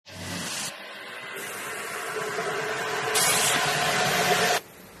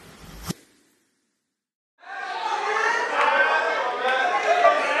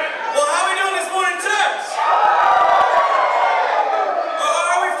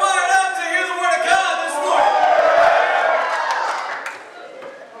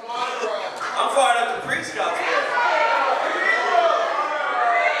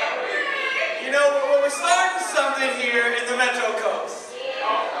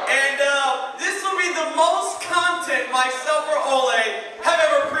myself or Ole have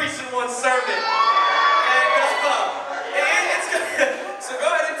ever preached in one sermon. And so go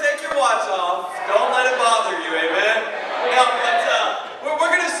ahead and take your watch off. Don't let it bother you, amen? Now, but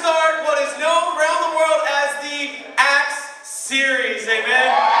we're going to start what is known around the world as the Acts series, amen?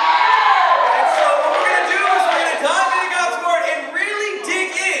 And so what we're going to do is we're going to dive into God's Word and really dig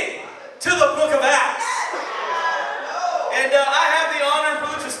in to the book of Acts. And I have the honor and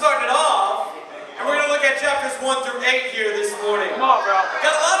privilege of starting it off. And we're going to look at chapters 1 through 8 here this morning. Come on, bro.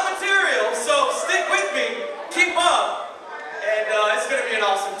 Got a lot of material, so stick with me. Keep up. And it's going to be an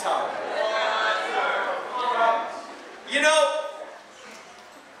awesome time. You know,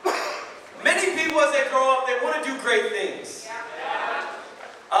 many people as they grow up, they want to do great things.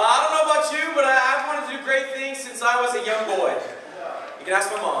 I don't know about you, but I've wanted to do great things since I was a young boy. You can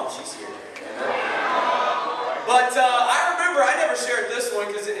ask my mom, she's here. But I remember, I never shared this one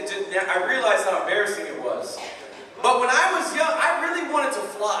because I realized how embarrassing it was. But when I was young, I really wanted to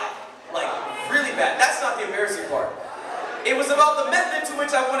fly. Like, really bad. That's not the embarrassing part. It was about the method to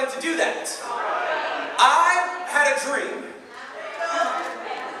which I wanted to do that. I had a dream.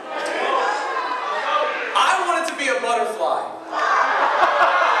 I wanted to be a butterfly.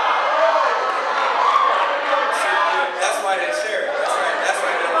 That's why I didn't share it. That's why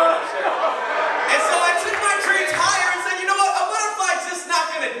I didn't want to share it. And so I took my dreams higher and said, you know what? A butterfly's just not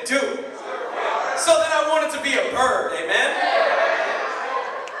going to do. So then I wanted to be a bird. Amen?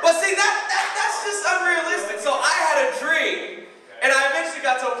 But see, that's just unrealistic. So I had a dream, and I eventually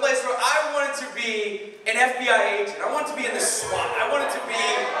got to a place where I wanted to be an FBI agent. I wanted to be in the SWAT. I wanted to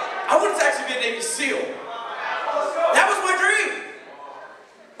actually be a Navy SEAL. That was my dream.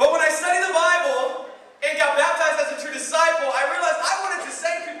 But when I studied the Bible and got baptized as a true disciple, I realized I wanted to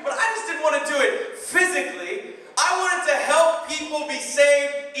save people, but I just didn't want to do it physically. I wanted to help people be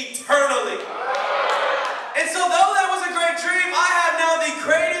saved eternally. And so though that was a great dream, I have now the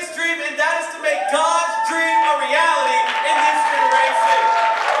greatest dream, and that is to make God's dream a reality in this generation.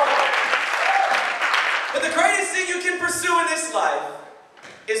 But the greatest thing you can pursue in this life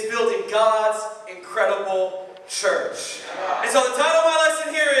is building God's incredible church. And so the title of my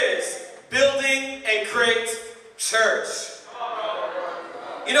lesson here is Building a Great Church.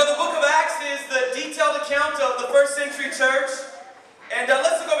 You know, the book of Acts is the detailed account of the first century church. And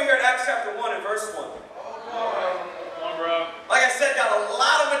let's look over here at Acts chapter 1 and verse 1. Like I said, got a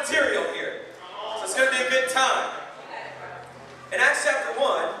lot of material here. So it's going to be a good time. In Acts chapter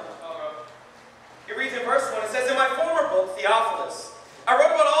 1, you read in verse 1, it says, in my former book, Theophilus, I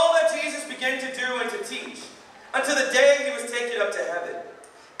wrote about all that Jesus began to do and to teach, until the day he was taken up to heaven.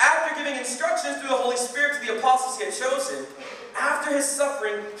 After giving instructions through the Holy Spirit to the apostles he had chosen, after his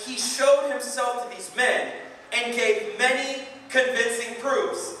suffering, he showed himself to these men and gave many convincing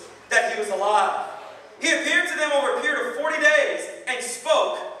proofs that he was alive. He appeared to them over a period of 40 days and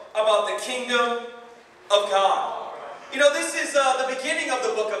spoke about the kingdom of God. You know, this is the beginning of the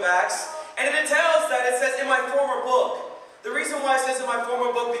book of Acts, and it tells that it says, in my former book. The reason why it says in my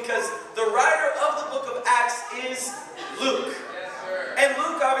former book, because the writer of the book of Acts is Luke. And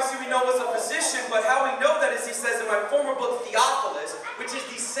Luke, obviously, we know was a physician, but how we know that is he says in my former book, Theophilus, which is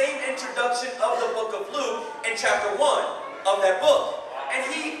the same introduction of the book of Luke in chapter 1 of that book. And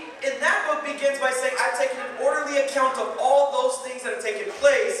he, in that book, begins by saying, I've taken an orderly account of all those things that have taken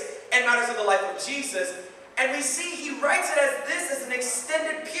place in matters of the life of Jesus. And we see he writes it as this as an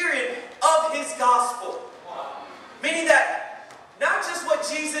extended period of his gospel. Meaning that not just what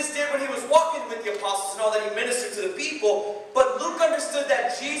Jesus did when he was walking with the apostles and all that he ministered to the people, but Luke understood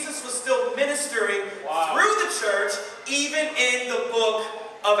that Jesus was still ministering through the church, even in the book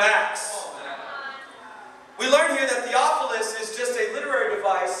of Acts. We learn here that Theophilus is just a literary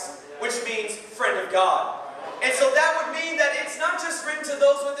device, which means friend of God. And so that would mean that it's not just written to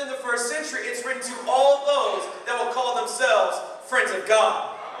those within the first century, it's written to all those that will call themselves friends of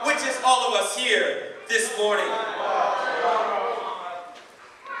God, which is all of us here this morning.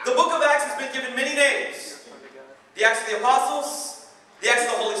 The book of Acts has been given many names. The Acts of the Apostles, the Acts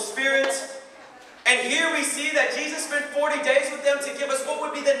of the Holy Spirit. And here we see that Jesus spent 40 days with them to give us what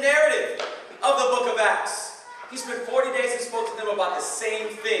would be the narrative of the book of Acts. He spent 40 days and spoke to them about the same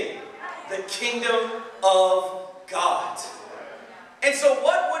thing, the kingdom of God. And so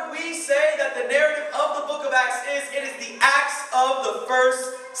what would we say that the narrative of the book of Acts is? It is the Acts of the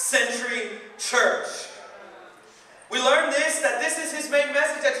first century church. We learn that this is his main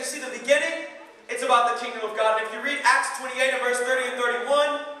message that you see in the beginning. It's about the kingdom of God. And if you read Acts 28 and verse 30 and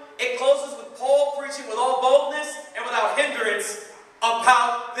 31, it closes with Paul preaching with all boldness and without hindrance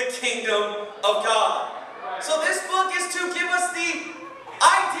about the kingdom of God. So this book is to give us the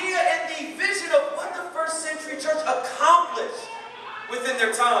idea and the vision of what the first century church accomplished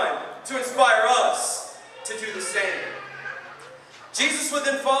to inspire us to do the same. Jesus would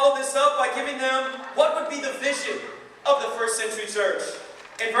then follow this up by giving them what would be the vision of the first century church.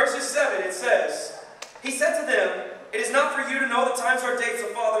 In verses 7 it says, he said to them, "It is not for you to know the times or dates the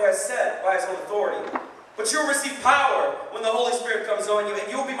Father has set by his own authority, but you will receive power when the Holy Spirit comes on you,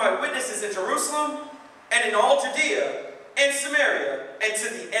 and you will be my witnesses in Jerusalem and in all Judea and Samaria and to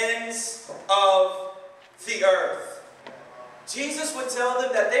the ends of the earth." Jesus would tell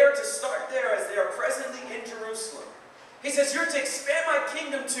them that they are to start there as they are presently in Jerusalem. He says, you're to expand my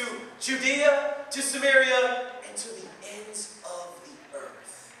kingdom to Judea, to Samaria, and to the ends of the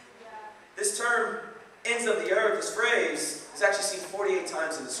earth. This term, ends of the earth, this phrase, is actually seen 48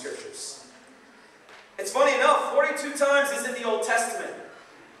 times in the scriptures. It's funny enough, 42 times is in the Old Testament,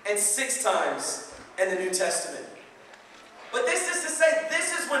 and 6 times in the New Testament. But this is to say,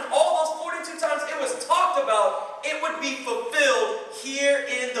 this is when all those 42 times it was talked about, it would be fulfilled here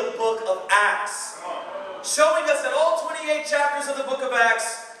in the book of Acts. Showing us that all 28 chapters of the book of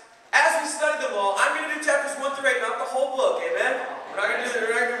Acts, as we study them all, I'm going to do chapters 1 through 8, not the whole book, amen? We're not going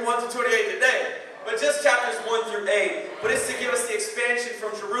to do 1 through 28 today, but just chapters 1 through 8. But it's to give us the expansion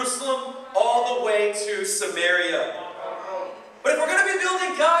from Jerusalem all the way to Samaria. But if we're going to be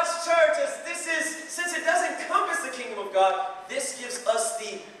building God's church, as this is, since it does encompass the kingdom of God, this gives us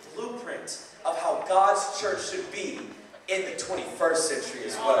the blueprint of how God's church should be in the 21st century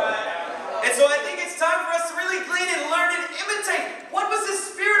as well. And so I think it's time for us to really glean and learn and imitate what was the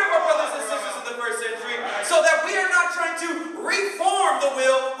spirit of our brothers and sisters in the first century, so that we are not trying to reform the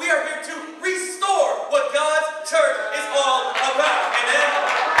wheel, we are here to restore what God's church is all about. Amen?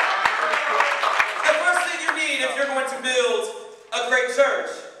 The first thing you need if you're going to build a great church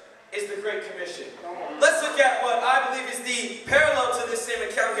is the Great Commission. Let's look at what I believe is the parallel to this same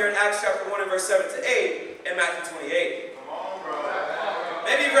account here in Acts chapter 1 and verse 7 to 8 in Matthew 28.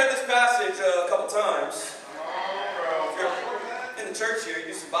 Maybe you've read this passage a couple times. If you're in the church here, you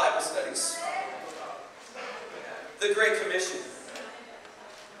do some Bible studies. The Great Commission.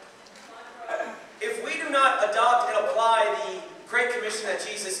 If we do not adopt and apply the Great Commission that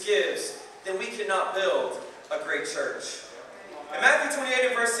Jesus gives, then we cannot build a great church. In Matthew 28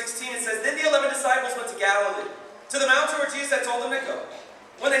 and verse 16 it says, "Then the 11 disciples went to Galilee, to the mountain where Jesus had told them to go.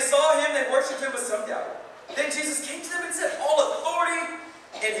 When they saw him, they worshipped him, but some doubted. Then Jesus came to them and said, 'All authority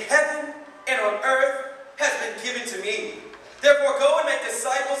in heaven and on earth has been given to me. Therefore go and make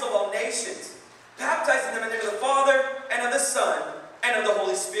disciples of all nations, baptizing them in the name of the Father and of the Son and of the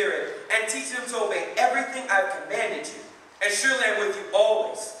Holy Spirit, and teaching them to obey everything I have commanded you. And surely I am with you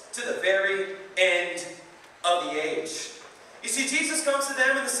always, to the very end of the age.'" You see, Jesus comes to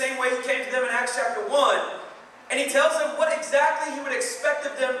them in the same way he came to them in Acts chapter 1, and he tells them what exactly he would expect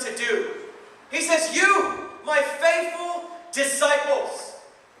of them to do. He says, "You, my faithful disciples,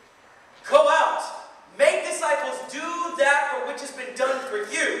 go out, make disciples, do that for which has been done for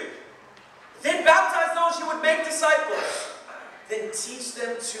you. Then baptize those you would make disciples. Then teach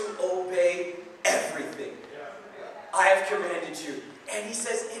them to obey everything I have commanded you." And he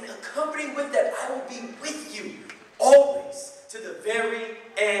says, "In accompanying with that, I will be with you always to the very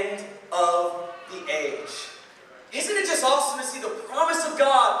end of the age." Isn't it just awesome to see the promise of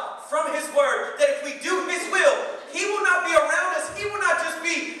God from his word, that if we do his will, he will not be around us. He will not just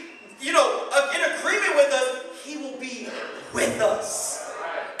be, in agreement with us. He will be with us.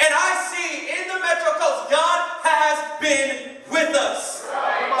 And I see in the Metro Coast, God has been with us.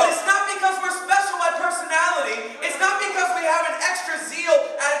 But it's not because we're special by personality. It's not because we have an extra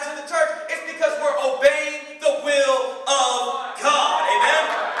zeal added to the church. It's because we're obeying the will of God. Amen?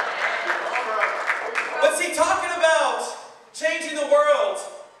 But see, talking about changing the world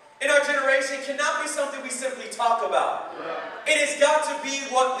in our generation cannot be something we simply talk about. It has got to be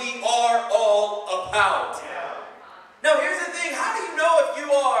what we are all about. Now here's the thing, how do you know if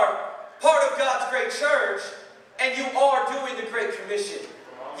you are part of God's great church and you are doing the Great Commission?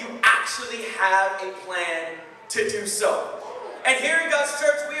 You actually have a plan to do so. And here in God's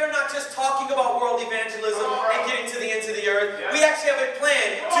church, we are not just talking about world evangelism and getting to the ends of the earth. We actually have a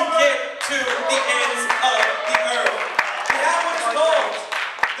plan to get to the ends of the earth. We have what's called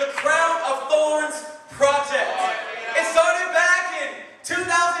the Crown of Thorns Project. It started back in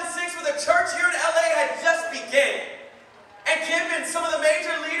 2006 when the church here in LA had just begun. And Kim and some of the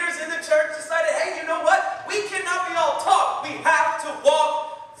major leaders in the church decided, hey, you know what? We cannot be all talk. We have to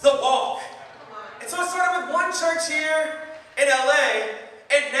walk the walk. And so it started with one church here in LA,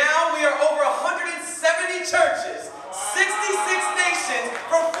 and now we are over 170 churches, 66 nations,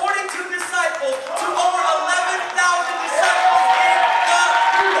 from 42 disciples to over 11,000 disciples in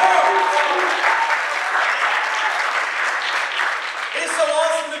the world. It is so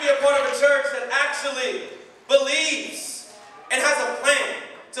awesome to be a part of a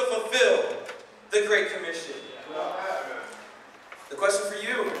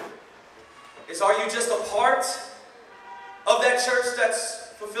you is, are you just a part of that church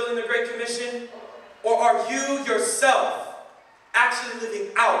that's fulfilling the Great Commission? Or are you yourself actually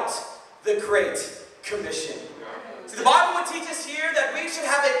living out the Great Commission? See, the Bible would teach us here that we should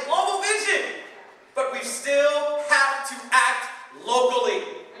have a global vision, but we still have to act locally.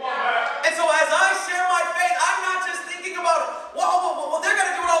 And so as I share my faith, I'm not just thinking about, well, they're going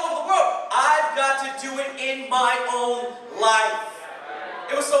to do it all over the world. I've got to do it in my own life.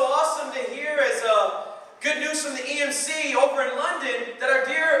 It was so awesome to hear as good news from the EMC over in London that our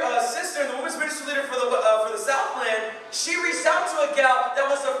dear sister, the women's ministry leader for the Southland, she reached out to a gal that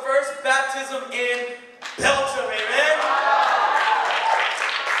was the first baptism in Belgium, amen?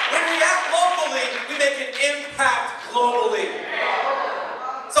 When we act locally, we make an impact globally.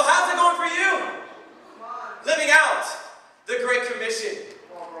 So how's it going for you? Living out the Great Commission.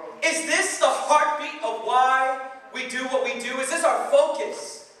 Is this the heartbeat of why we do what we do? Is this our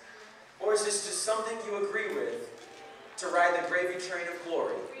focus? Or is this just something you agree with to ride the gravy train of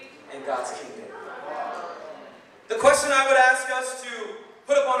glory in God's kingdom? The question I would ask us to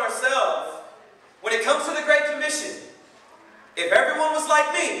put upon ourselves when it comes to the Great Commission, if everyone was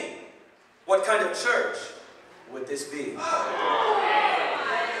like me, what kind of church would this be?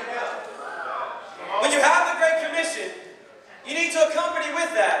 When you have the Great Commission, you need to accompany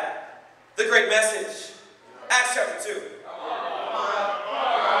with that the great message. Acts chapter 2.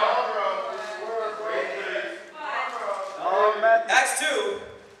 Acts 2.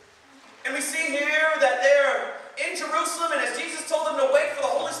 And we see here that they're in Jerusalem, and as Jesus told them to wait for the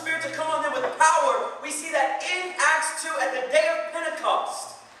Holy Spirit to come on them with power, we see that in Acts 2, at the day of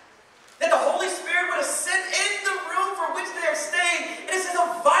Pentecost, that the Holy Spirit would ascend in the room for which they are staying. And it says a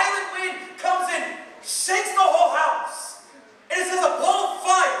violent wind comes in, shakes the whole house. And it says a ball of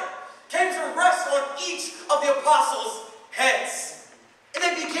fire came to rest on each of the apostles' heads. And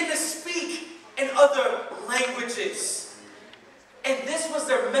they begin to speak in other languages. And this was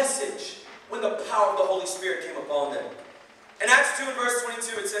their message when the power of the Holy Spirit came upon them. In Acts 2 and verse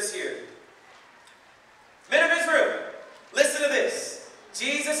 22, it says here, Men of Israel, listen to this.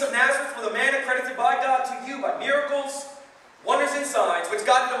 Jesus of Nazareth was a man accredited by God to you by miracles, wonders and signs, which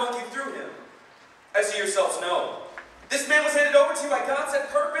God did among you through him, as you yourselves know. This man was handed over to you by God's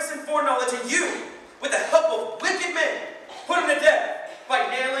set purpose and foreknowledge, and you, with the help of wicked men, put him to death by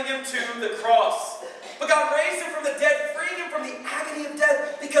nailing him to the cross. But God raised him from the dead, freeing him from the agony of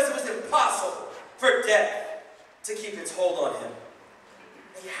death, because it was impossible for death to keep its hold on him.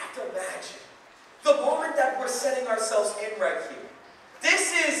 And you have to imagine the moment that we're setting ourselves in right here.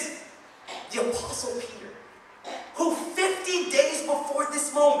 This is the Apostle Peter, who 50 days before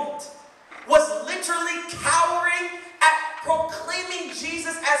this moment was literally cowering at proclaiming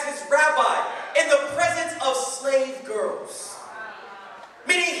Jesus as his rabbi in the presence of slave girls.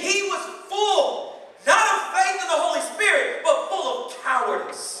 Meaning he was full, not of faith in the Holy Spirit, but full of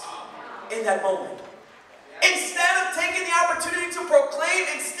cowardice in that moment. Instead of taking the opportunity to proclaim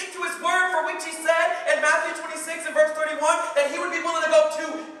and stick to his word, for which he said in Matthew 26 and verse 31 that he would be willing to go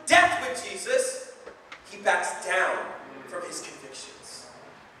to death with Jesus, he backs down from his convictions.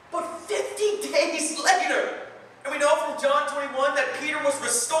 But 50 days later, and we know from John 21 that Peter was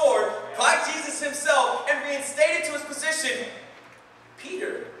restored by Jesus himself and reinstated to his position.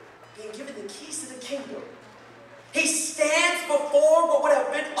 Peter, being given the keys to the kingdom, he stands before what would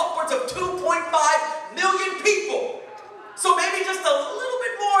have been upwards of 2.5 million people. So maybe just a little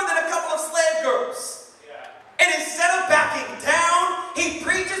bit more than a couple of slave girls. And instead of backing down, he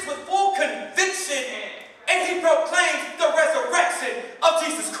preaches with full conviction and he proclaims the resurrection of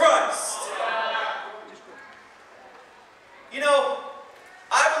Jesus Christ. You know,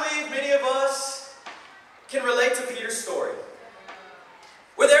 I believe many of us can relate to Peter's story.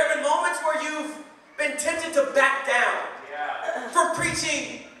 Where there have been moments where you've been tempted to back down from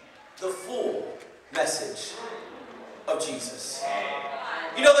preaching the full message of Jesus.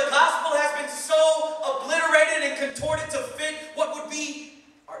 You know, the gospel has been so obliterated and contorted to fit what would be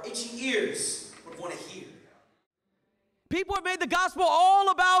our itchy ears would want to hear. People have made the gospel all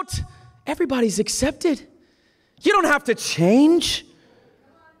about everybody's accepted. You don't have to change.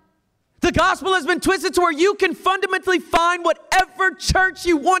 The gospel has been twisted to where you can fundamentally find whatever church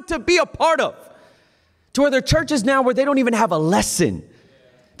you want to be a part of. To where there are churches now where they don't even have a lesson.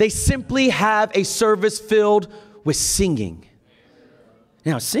 They simply have a service filled with singing.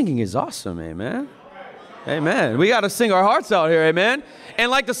 Now, singing is awesome, amen. Amen. We got to sing our hearts out here, amen.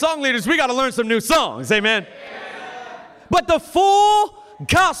 And like the song leaders, we got to learn some new songs, amen. But the full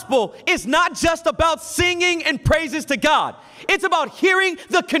gospel is not just about singing and praises to God. It's about hearing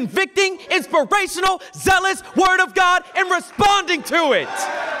the convicting, inspirational, zealous word of God and responding to it.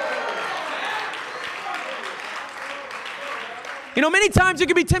 You know, many times you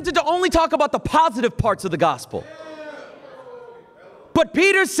can be tempted to only talk about the positive parts of the gospel. But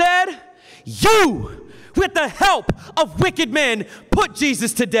Peter said, you, with the help of wicked men, put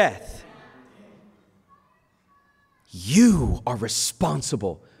Jesus to death. You are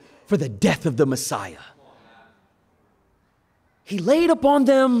responsible for the death of the Messiah. He laid upon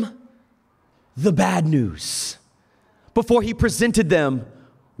them the bad news before he presented them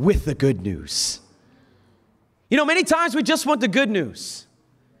with the good news. You know, many times we just want the good news.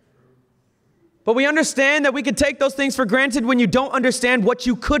 But we understand that we can take those things for granted when you don't understand what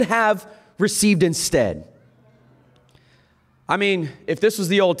you could have received instead. I mean, if this was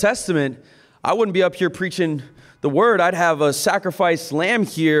the Old Testament, I wouldn't be up here preaching the word. I'd have a sacrificed lamb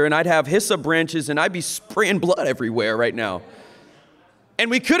here, and I'd have hyssop branches, and I'd be spraying blood everywhere right now. And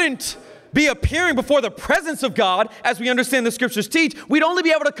we couldn't be appearing before the presence of God, as we understand the scriptures teach. We'd only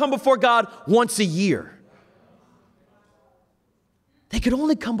be able to come before God once a year. They could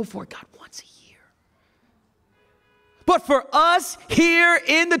only come before God once a year. But for us here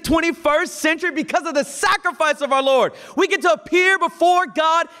in the 21st century, because of the sacrifice of our Lord, we get to appear before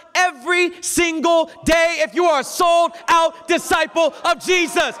God every single day if you are a sold out disciple of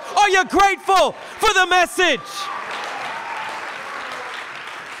Jesus. Are you grateful for the message?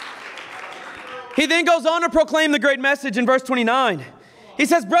 He then goes on to proclaim the great message in verse 29. He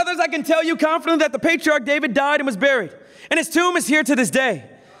says, brothers, I can tell you confidently that the patriarch David died and was buried, and his tomb is here to this day.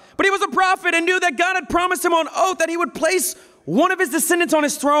 But he was a prophet and knew that God had promised him on oath that he would place one of his descendants on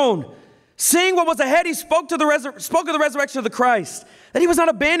his throne. Seeing what was ahead, he spoke of the resurrection of the Christ, that he was not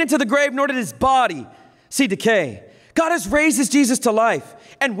abandoned to the grave, nor did his body see decay. God has raised this Jesus to life,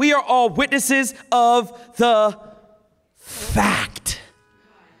 and we are all witnesses of the fact.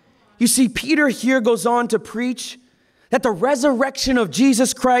 You see, Peter here goes on to preach that the resurrection of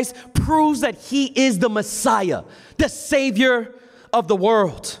Jesus Christ proves that he is the Messiah, the Savior of the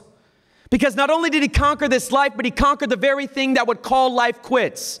world. Because not only did he conquer this life, but he conquered the very thing that would call life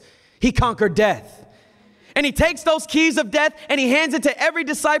quits. He conquered death. And he takes those keys of death and he hands it to every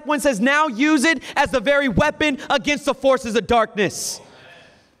disciple and says, now use it as the very weapon against the forces of darkness.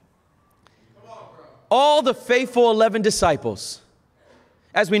 All the faithful 11 disciples.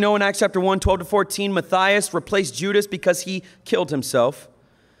 As we know in Acts chapter 1, 12 to 14, Matthias replaced Judas because he killed himself.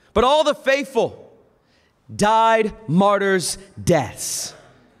 But all the faithful died martyrs' deaths.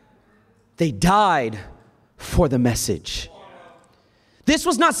 They died for the message. This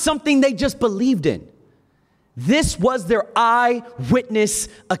was not something they just believed in. This was their eyewitness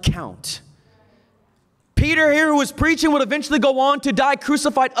account. Peter here, who was preaching, would eventually go on to die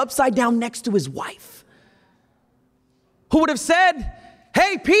crucified upside down next to his wife, who would have said,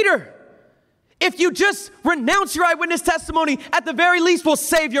 hey, Peter, if you just renounce your eyewitness testimony, at the very least, we'll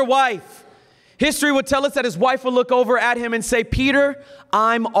save your wife. History would tell us that his wife would look over at him and say, Peter,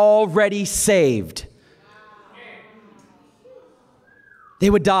 I'm already saved. They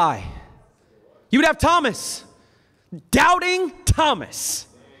would die. You would have Thomas, doubting Thomas,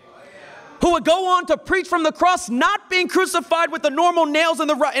 who would go on to preach from the cross, not being crucified with the normal nails and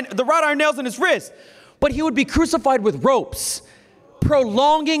the wrought iron nails in his wrist, but he would be crucified with ropes,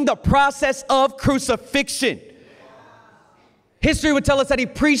 prolonging the process of crucifixion. History would tell us that he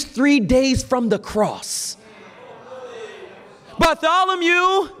preached 3 days from the cross.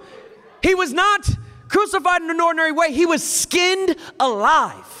 Bartholomew, he was not crucified in an ordinary way. He was skinned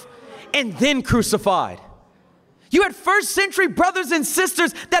alive and then crucified. You had first century brothers and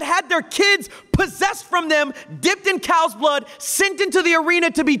sisters that had their kids possessed from them, dipped in cow's blood, sent into the arena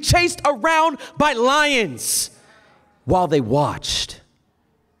to be chased around by lions while they watched.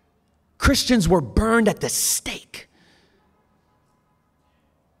 Christians were burned at the stake.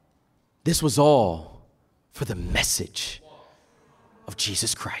 This was all for the message of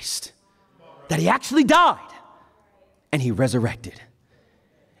Jesus Christ, that he actually died and he resurrected.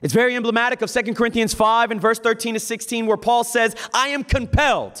 It's very emblematic of 2 Corinthians 5 and verse 13 to 16, where Paul says, I am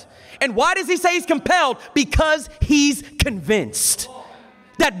compelled. And why does he say he's compelled? Because he's convinced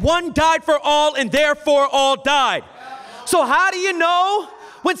that one died for all and therefore all died. So how do you know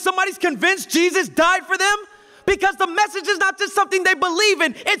when somebody's convinced Jesus died for them? Because the message is not just something they believe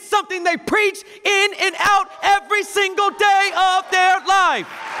in, it's something they preach in and out every single day of their life.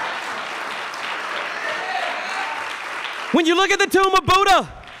 When you look at the tomb of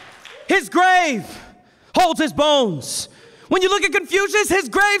Buddha, his grave holds his bones. When you look at Confucius, his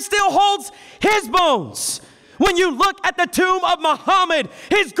grave still holds his bones. When you look at the tomb of Muhammad,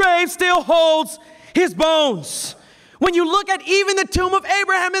 his grave still holds his bones. When you look at even the tomb of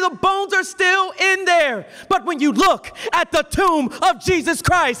Abraham, and the bones are still in there. But when you look at the tomb of Jesus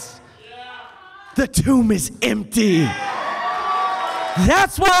Christ, the tomb is empty.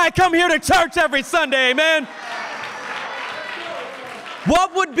 That's why I come here to church every Sunday, amen?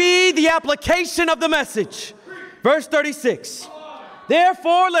 What would be the application of the message? Verse 36.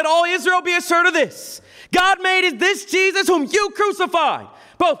 Therefore, let all Israel be assured of this. God made this Jesus whom you crucified,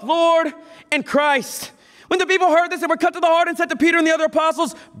 both Lord and Christ. When the people heard this, they were cut to the heart and said to Peter and the other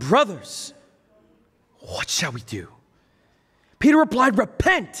apostles, brothers, what shall we do? Peter replied,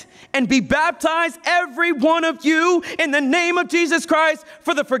 repent and be baptized, every one of you, in the name of Jesus Christ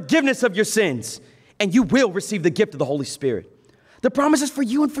for the forgiveness of your sins, and you will receive the gift of the Holy Spirit. The promise is for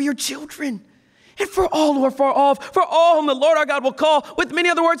you and for your children, and for all who are far off, for all whom the Lord our God will call. With many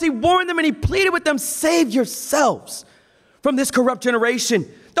other words, he warned them and he pleaded with them, save yourselves from this corrupt generation.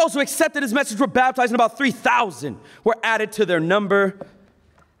 Those who accepted his message were baptized, and about 3,000 were added to their number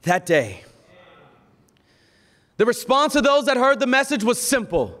that day. The response of those that heard the message was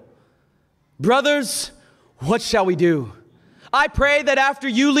simple. Brothers, what shall we do? I pray that after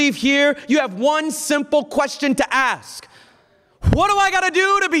you leave here, you have one simple question to ask. What do I got to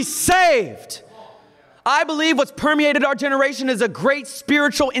do to be saved? I believe what's permeated our generation is a great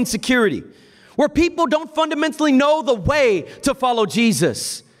spiritual insecurity, where people don't fundamentally know the way to follow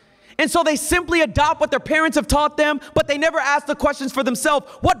Jesus. And so they simply adopt what their parents have taught them, but they never ask the questions for themselves.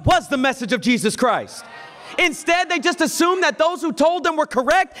 What was the message of Jesus Christ? Instead, they just assume that those who told them were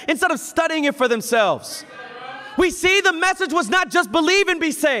correct instead of studying it for themselves. We see the message was not just believe and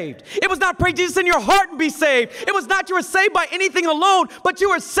be saved. It was not pray Jesus in your heart and be saved. It was not you were saved by anything alone, but you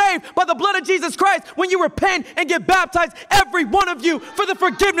were saved by the blood of Jesus Christ when you repent and get baptized, every one of you, for the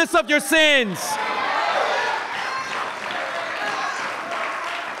forgiveness of your sins.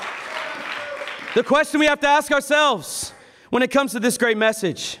 The question we have to ask ourselves when it comes to this great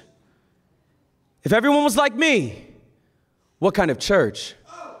message: if everyone was like me, what kind of church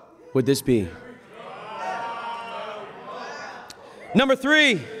would this be? Number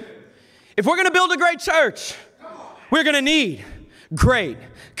 3, if we're going to build a great church, we're going to need great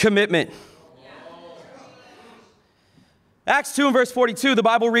commitment. Acts 2 and verse 42, the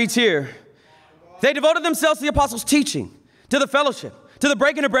Bible reads here, they devoted themselves to the apostles' teaching, to the fellowship, to the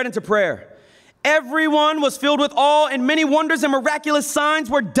breaking of bread, and to prayer. Everyone was filled with awe, and many wonders and miraculous signs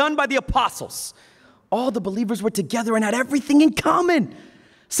were done by the apostles. All the believers were together and had everything in common.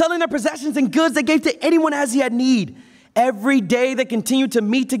 Selling their possessions and goods, they gave to anyone as he had need. Every day they continued to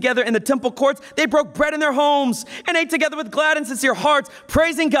meet together in the temple courts. They broke bread in their homes and ate together with glad and sincere hearts,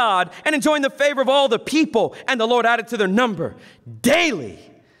 praising God and enjoying the favor of all the people. And the Lord added to their number daily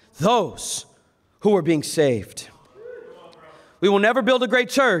those who were being saved. We will never build a great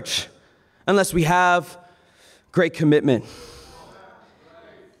church unless we have great commitment.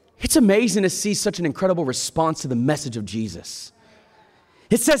 It's amazing to see such an incredible response to the message of Jesus.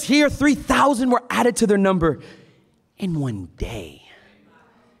 It says here 3,000 were added to their number in one day.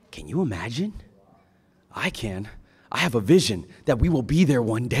 Can you imagine? I can. I have a vision that we will be there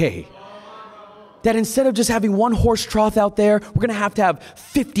one day. That instead of just having one horse trough out there, we're going to have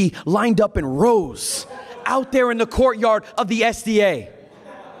 50 lined up in rows out there in the courtyard of the SDA.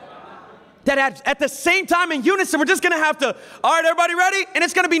 That at the same time in unison, we're just going to have to, all right, everybody ready? And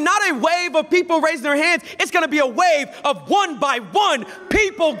it's going to be not a wave of people raising their hands. It's going to be a wave of one by one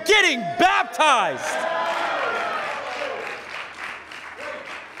people getting baptized.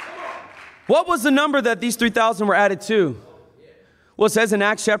 What was the number that these 3,000 were added to? Well, it says in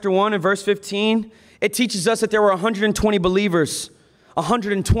Acts chapter 1 and verse 15, it teaches us that there were 120 believers,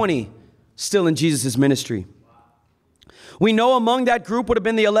 120 still in Jesus' ministry. We know among that group would have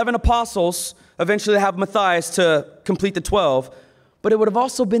been the 11 apostles, eventually have Matthias to complete the 12, but it would have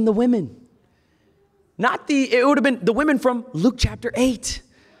also been the women. It would have been the women from Luke chapter 8.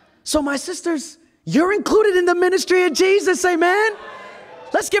 So my sisters, you're included in the ministry of Jesus, amen?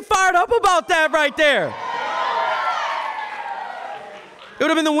 Let's get fired up about that right there. It would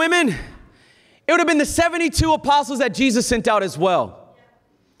have been the women. It would have been the 72 apostles that Jesus sent out as well.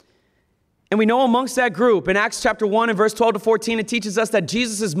 And we know amongst that group, in Acts chapter 1 and verse 12 to 14, it teaches us that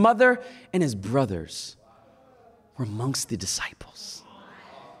Jesus' mother and his brothers were amongst the disciples.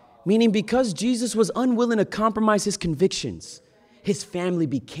 Meaning because Jesus was unwilling to compromise his convictions, his family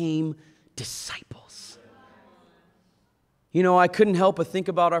became disciples. You know, I couldn't help but think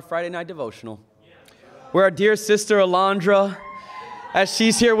about our Friday night devotional, where our dear sister Alondra, as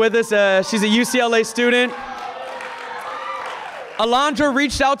she's here with us, she's a UCLA student. Alondra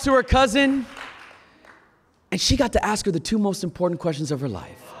reached out to her cousin And she got to ask her the two most important questions of her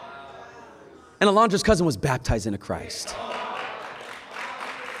life. And Alondra's cousin was baptized into Christ.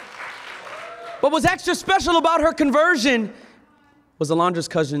 What was extra special about her conversion was Alondra's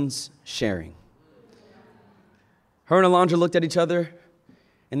cousin's sharing. Her and Alondra looked at each other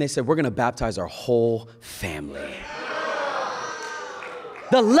and they said, we're going to baptize our whole family.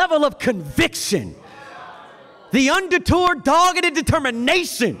 The level of conviction, the undeterred, dogged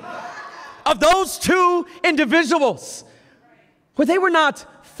determination of those two individuals, where they were not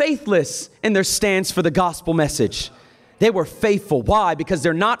faithless in their stance for the gospel message. They were faithful. Why? Because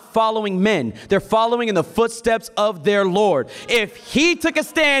they're not following men. They're following in the footsteps of their Lord. If he took a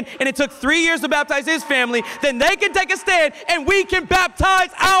stand and it took 3 years to baptize his family, then they can take a stand and we can baptize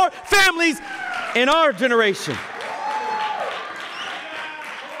our families in our generation.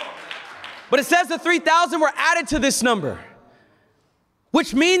 But it says the 3,000 were added to this number,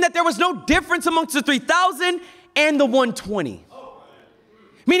 which means that there was no difference amongst the 3,000 and the 120.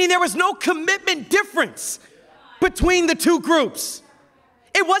 Meaning there was no commitment difference between the two groups.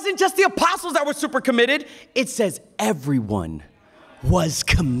 It wasn't just the apostles that were super committed. It says everyone was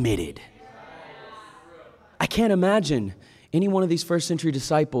committed. I can't imagine any one of these first century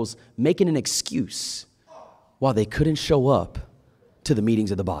disciples making an excuse while they couldn't show up to the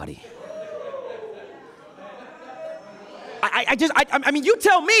meetings of the body. I mean, you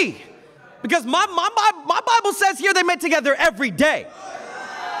tell me, because my Bible says here they met together every day.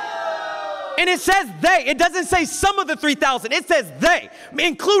 And it says they. It doesn't say some of the 3,000. It says they,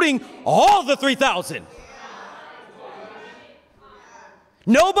 including all the 3,000.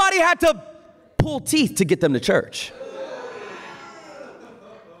 Nobody had to pull teeth to get them to church.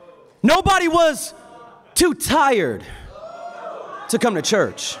 Nobody was too tired to come to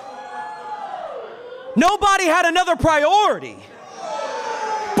church. Nobody had another priority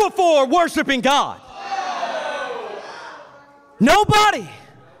before worshiping God. Nobody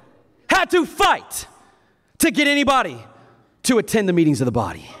had to fight to get anybody to attend the meetings of the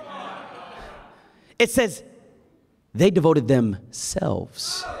body. It says they devoted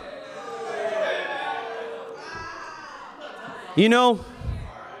themselves. You know,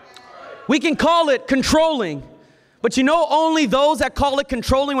 we can call it controlling, but you know only those that call it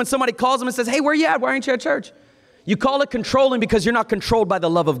controlling when somebody calls them and says, hey, where you at? Why aren't you at church? You call it controlling because you're not controlled by the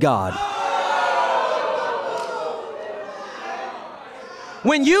love of God.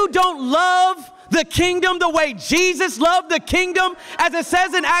 When you don't love the kingdom the way Jesus loved the kingdom, as it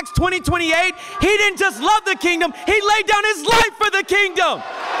says in Acts 20:28, he didn't just love the kingdom, he laid down his life for the kingdom.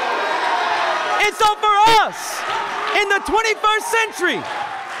 And so for us, in the 21st century,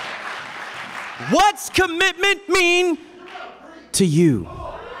 what's commitment mean to you?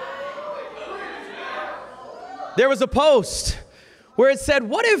 There was a post where it said,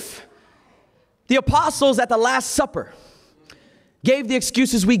 what if the apostles at the Last Supper gave the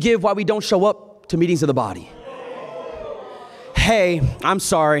excuses we give why we don't show up to meetings of the body? Hey, I'm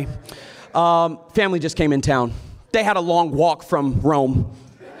sorry. Family just came in town. They had a long walk from Rome.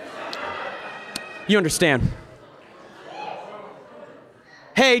 You understand.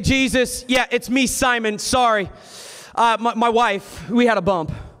 Hey, Jesus. Yeah, it's me, Simon. Sorry. My wife, we had a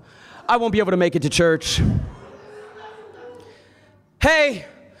bump. I won't be able to make it to church. Hey,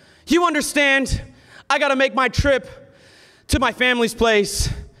 you understand. I got to make my trip to my family's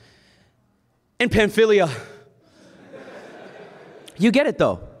place in Pamphylia. You get it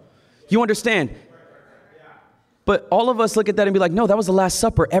though. You understand. But all of us look at that and be like, no, that was the Last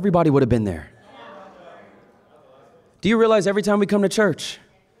Supper. Everybody would have been there. Do you realize every time we come to church,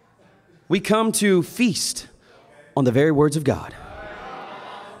 we come to feast on the very words of God?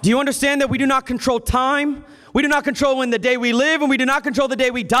 Do you understand that we do not control time? We do not control when the day we live, and we do not control the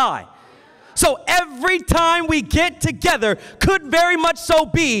day we die. So every time we get together could very much so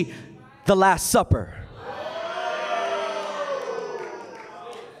be the Last Supper.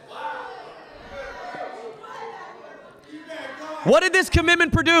 What did this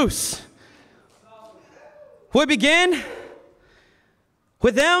commitment produce? We begin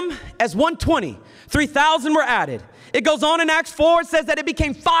with them as 120. 3,000 were added. It goes on in Acts 4. It says that it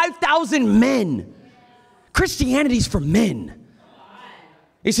became 5,000 men. Christianity's for men.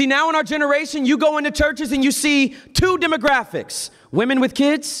 You see, now in our generation, you go into churches and you see two demographics, women with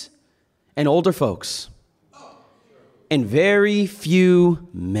kids and older folks, and very few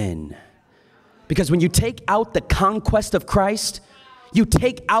men. Because when you take out the conquest of Christ, you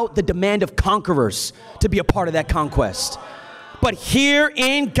take out the demand of conquerors to be a part of that conquest. But here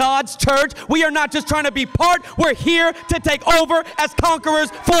in God's church, we are not just trying to be part, we're here to take over as conquerors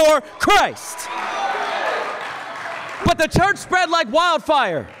for Christ. But the church spread like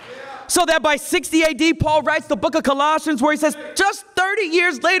wildfire. So that by 60 AD, Paul writes the book of Colossians where he says, just 30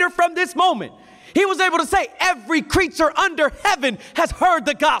 years later from this moment, he was able to say, every creature under heaven has heard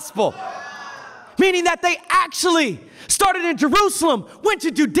the gospel. Meaning that they actually started in Jerusalem, went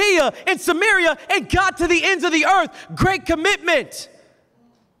to Judea and Samaria, and got to the ends of the earth. Great commitment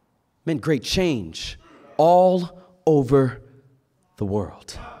meant great change all over the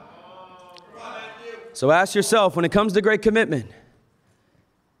world. So ask yourself, when it comes to great commitment,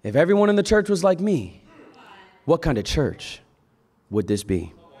 if everyone in the church was like me, what kind of church would this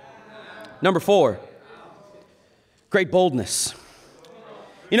be? Number 4, great boldness.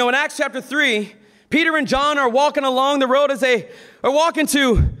 You know, in Acts chapter 3, Peter and John are walking along the road as they are walking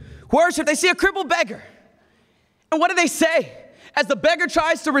to worship. They see a crippled beggar. And what do they say as the beggar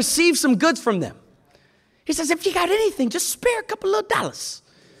tries to receive some goods from them? He says, if you got anything, just spare a couple little dollars.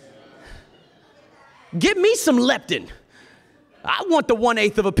 Give me some leptin. I want the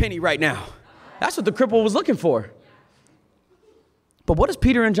 1/8 of a penny right now. That's what the cripple was looking for. But what does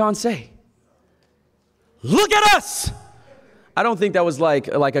Peter and John say? Look at us. I don't think that was like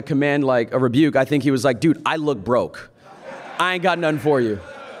a command, like a rebuke. I think he was like, dude, I look broke. I ain't got nothing for you.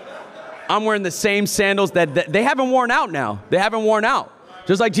 I'm wearing the same sandals that they haven't worn out now. They haven't worn out,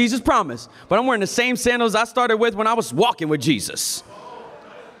 just like Jesus promised. But I'm wearing the same sandals I started with when I was walking with Jesus.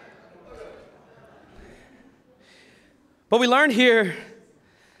 But we learn here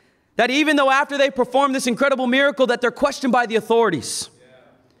that even though after they perform this incredible miracle that they're questioned by the authorities.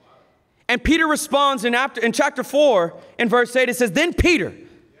 And Peter responds in chapter 4, in verse 8, it says, then Peter,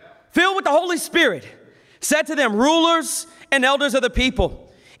 filled with the Holy Spirit, said to them, rulers and elders of the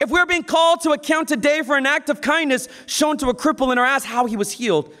people, if we're being called to account today for an act of kindness shown to a cripple and are asked how he was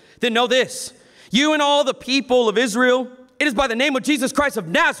healed, then know this, you and all the people of Israel, it is by the name of Jesus Christ of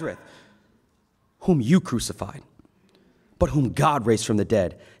Nazareth, whom you crucified, but whom God raised from the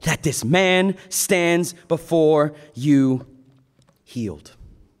dead, that this man stands before you healed.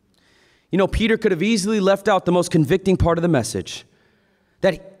 You know, Peter could have easily left out the most convicting part of the message,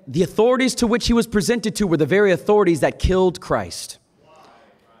 that the authorities to which he was presented to were the very authorities that killed Christ.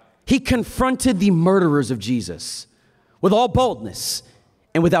 He confronted the murderers of Jesus with all boldness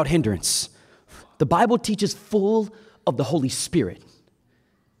and without hindrance. The Bible teaches full of the Holy Spirit.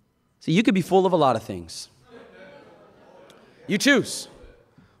 See, you could be full of a lot of things. You choose.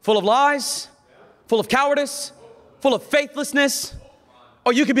 Full of lies, full of cowardice, full of faithlessness,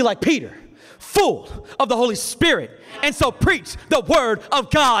 or you could be like Peter, full of the Holy Spirit, and so preach the word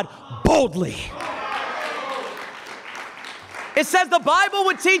of God boldly. It says the Bible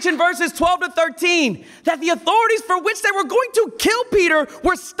would teach in verses 12 to 13 that the authorities for which they were going to kill Peter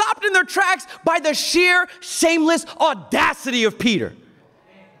were stopped in their tracks by the sheer shameless audacity of Peter.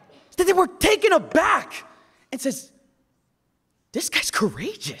 That they were taken aback and says, this guy's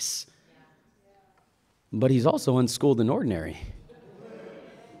courageous, but he's also unschooled and ordinary.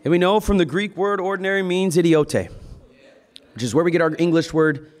 And we know from the Greek word ordinary means idiote, which is where we get our English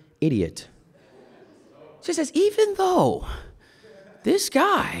word idiot. She says, even though this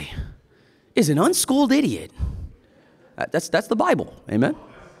guy is an unschooled idiot, that's the Bible, amen?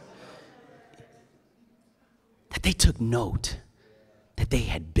 That they took note that they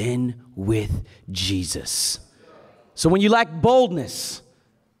had been with Jesus. So when you lack boldness,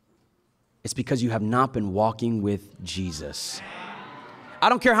 it's because you have not been walking with Jesus. I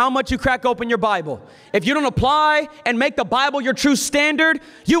don't care how much you crack open your Bible. If you don't apply and make the Bible your true standard,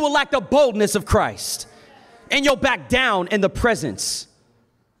 you will lack the boldness of Christ. And you'll back down in the presence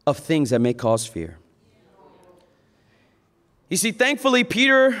of things that may cause fear. You see, thankfully,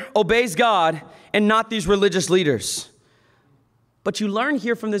 Peter obeys God and not these religious leaders. But you learn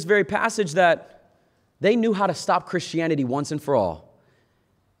here from this very passage that they knew how to stop Christianity once and for all.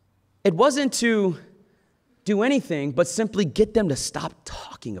 It wasn't to do anything, but simply get them to stop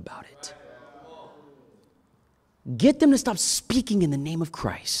talking about it. Get them to stop speaking in the name of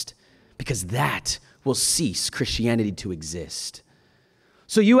Christ, because that will cease Christianity to exist.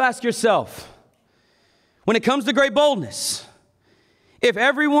 So you ask yourself, when it comes to great boldness, if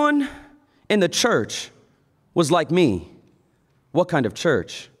everyone in the church was like me, what kind of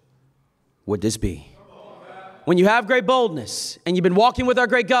church would this be? When you have great boldness and you've been walking with our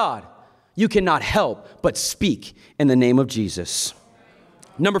great God, you cannot help but speak in the name of Jesus.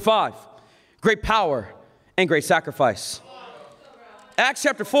 Number 5, great power and great sacrifice. Acts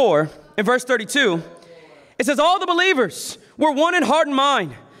chapter 4, in verse 32, it says, all the believers were one in heart and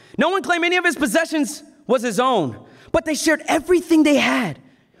mind. No one claimed any of his possessions was his own, but they shared everything they had.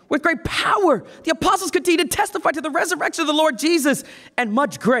 With great power, the apostles continued to testify to the resurrection of the Lord Jesus, and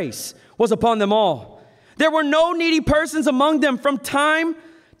much grace was upon them all. There were no needy persons among them. From time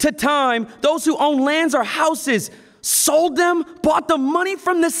to time, those who own lands or houses sold them, bought the money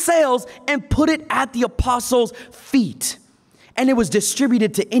from the sales, and put it at the apostles' feet. And it was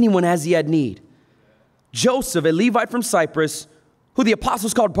distributed to anyone as he had need. Joseph, a Levite from Cyprus, who the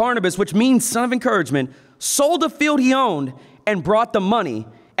apostles called Barnabas, which means son of encouragement, sold a field he owned and brought the money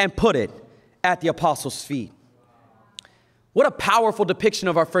and put it at the apostles' feet. What a powerful depiction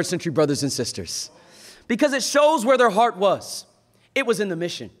of our first century brothers and sisters, because it shows where their heart was. It was in the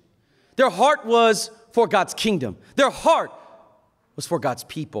mission. Their heart was for God's kingdom. Their heart was for God's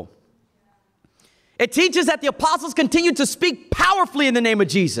people. It teaches that the apostles continued to speak powerfully in the name of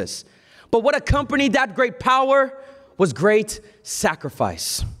Jesus. But what accompanied that great power was great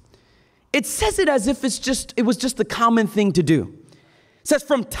sacrifice. It says it as if it was just the common thing to do. It says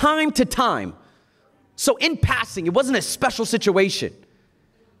from time to time. So in passing, it wasn't a special situation.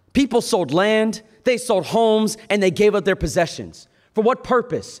 People sold land, they sold homes, and they gave up their possessions. For what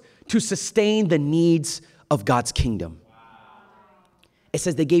purpose? To sustain the needs of God's kingdom. It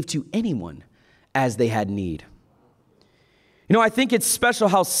says they gave to anyone as they had need. You know, I think it's special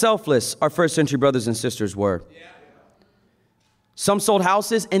how selfless our first century brothers and sisters were. Some sold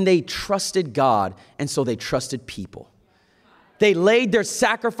houses and they trusted God, and so they trusted people. They laid their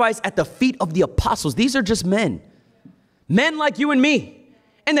sacrifice at the feet of the apostles. These are just men like you and me.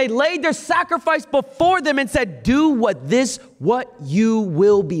 And they laid their sacrifice before them and said, do what you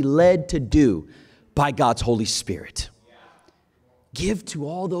will be led to do by God's Holy Spirit. Give to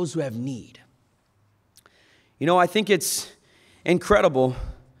all those who have need. You know, I think it's incredible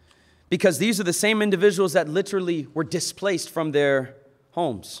because these are the same individuals that literally were displaced from their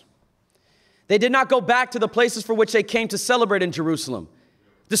homes. They did not go back to the places for which they came to celebrate in Jerusalem.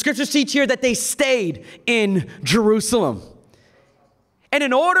 The scriptures teach here that they stayed in Jerusalem. And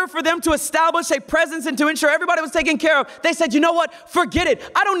in order for them to establish a presence and to ensure everybody was taken care of, they said, you know what? Forget it.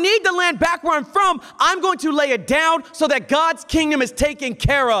 I don't need the land back where I'm from. I'm going to lay it down so that God's kingdom is taken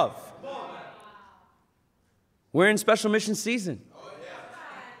care of. We're in special mission season.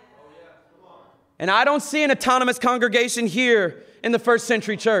 And I don't see an autonomous congregation here in the first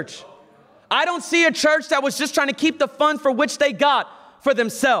century church. I don't see a church that was just trying to keep the funds for which they got for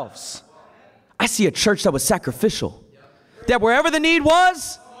themselves. I see a church that was sacrificial. That wherever the need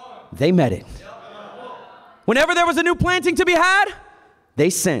was, they met it. Whenever there was a new planting to be had,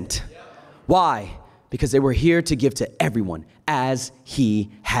 they sent. Why? Because they were here to give to everyone as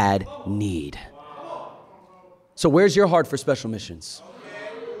he had need. So where's your heart for special missions?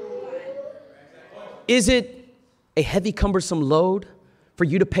 Is it a heavy, cumbersome load for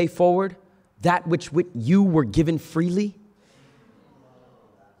you to pay forward that which you were given freely?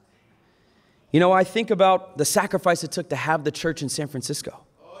 You know, I think about the sacrifice it took to have the church in San Francisco,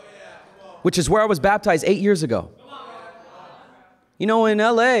 which is where I was baptized 8 years ago. You know, in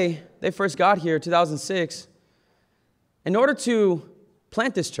LA, they first got here in 2006. In order to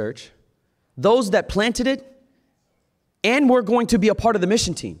plant this church, those that planted it and were going to be a part of the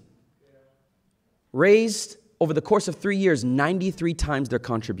mission team raised, over the course of 3 years, 93 times their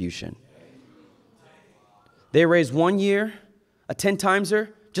contribution. They raised 1 year, a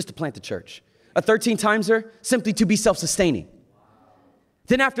 10-timeser, just to plant the church. A 13-timeser, simply to be self-sustaining.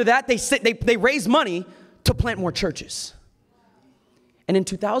 Then after that, they raised money to plant more churches. And in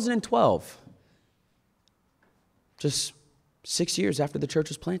 2012, just 6 years after the church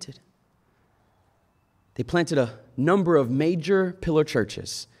was planted, they planted a number of major pillar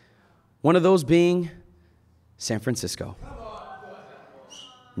churches. One of those being San Francisco.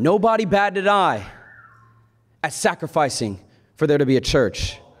 Nobody batted an eye at sacrificing for there to be a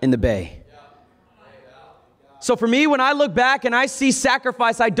church in the Bay. So for me, when I look back and I see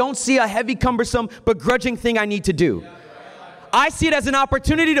sacrifice, I don't see a heavy, cumbersome, begrudging thing I need to do. I see it as an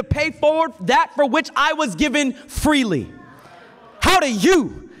opportunity to pay forward that for which I was given freely. How do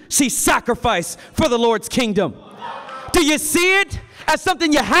you see sacrifice for the Lord's kingdom? Do you see it as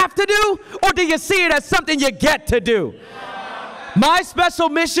something you have to do, or do you see it as something you get to do? My special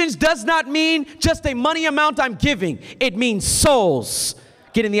missions does not mean just a money amount I'm giving. It means souls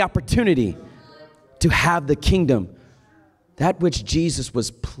getting the opportunity to have the kingdom, that which Jesus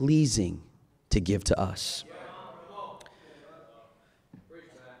was pleasing to give to us.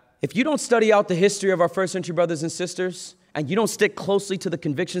 If you don't study out the history of our first century brothers and sisters, and you don't stick closely to the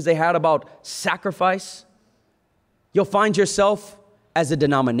convictions they had about sacrifice, you'll find yourself as a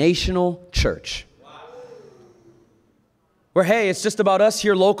denominational church. Where, hey, it's just about us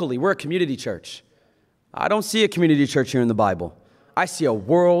here locally. We're a community church. I don't see a community church here in the Bible. I see a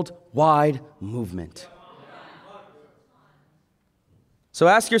worldwide movement. So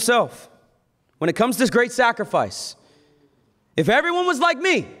ask yourself, when it comes to this great sacrifice, If everyone was like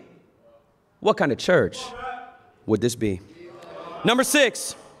me, what kind of church would this be? Number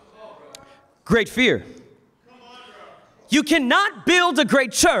 6, great fear. You cannot build a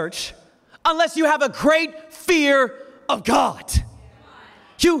great church unless you have a great fear of God.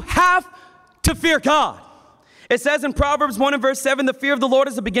 You have to fear God. It says in Proverbs 1 and verse 7, the fear of the Lord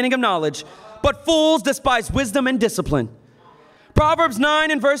is the beginning of knowledge, but fools despise wisdom and discipline. Proverbs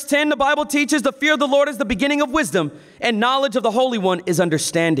 9 and verse 10, the Bible teaches the fear of the Lord is the beginning of wisdom, and knowledge of the Holy One is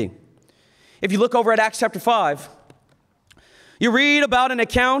understanding. If you look over at Acts chapter 5, you read about an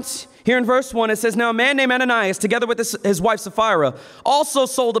account here in verse 1. It says, now a man named Ananias, together with his wife Sapphira, also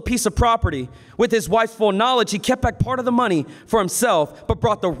sold a piece of property. With his wife's full knowledge, he kept back part of the money for himself, but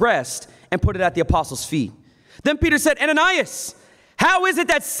brought the rest and put it at the apostles' feet. Then Peter said, Ananias, how is it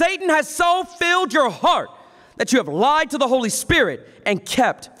that Satan has so filled your heart that you have lied to the Holy Spirit and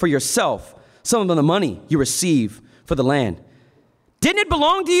kept for yourself some of the money you receive for the land? Didn't it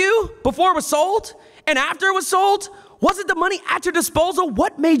belong to you before it was sold? And after it was sold, wasn't the money at your disposal?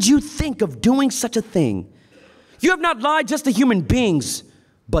 What made you think of doing such a thing? You have not lied just to human beings,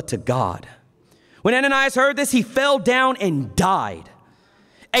 but to God. When Ananias heard this, he fell down and died.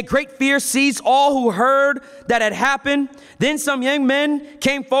 A great fear seized all who heard that had happened. Then some young men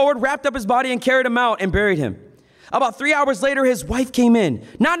came forward, wrapped up his body, and carried him out and buried him. About 3 hours later, his wife came in,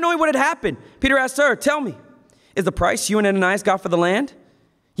 not knowing what had happened. Peter asked her, tell me, is the price you and Ananias got for the land?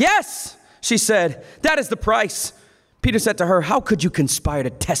 Yes, she said, that is the price. Peter said to her, how could you conspire to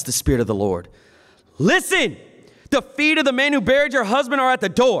test the Spirit of the Lord? Listen, the feet of the men who buried your husband are at the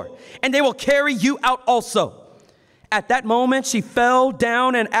door, and they will carry you out also. At that moment, she fell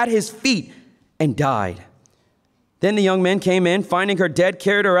down and at his feet and died. Then the young men came in, finding her dead,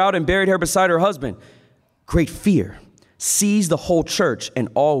 carried her out and buried her beside her husband. Great fear seized the whole church and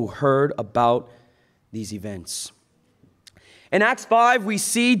all who heard about these events. In Acts 5, we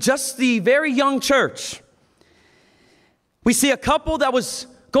see just the very young church. We see a couple that was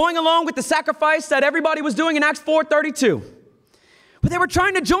going along with the sacrifice that everybody was doing in Acts 4:32. But they were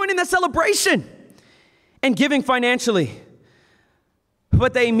trying to join in the celebration and giving financially.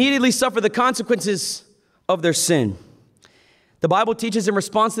 But they immediately suffer the consequences of their sin. The Bible teaches in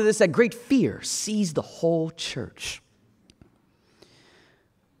response to this that great fear seized the whole church.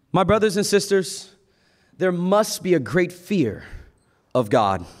 My brothers and sisters, there must be a great fear of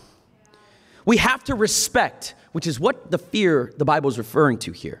God. We have to respect, which is what the fear the Bible is referring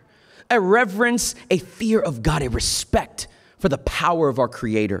to here. A reverence, a fear of God, a respect for the power of our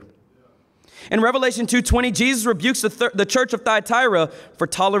Creator. In Revelation 2:20, Jesus rebukes the church of Thyatira for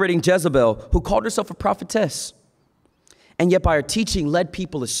tolerating Jezebel, who called herself a prophetess, and yet by her teaching led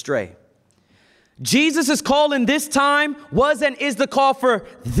people astray. Jesus' call in this time was and is the call for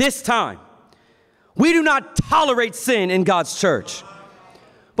this time. We do not tolerate sin in God's church.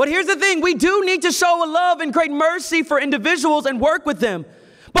 But here's the thing, we do need to show a love and great mercy for individuals and work with them,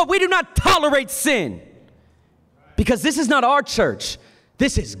 but we do not tolerate sin, because this is not our church.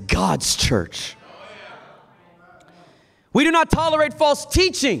 This is God's church. We do not tolerate false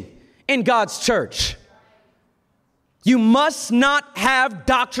teaching in God's church. You must not have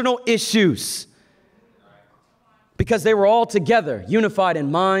doctrinal issues, because they were all together, unified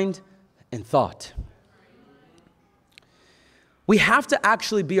in mind and thought. We have to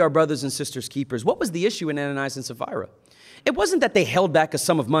actually be our brothers and sisters' keepers. What was the issue in Ananias and Sapphira? It wasn't that they held back a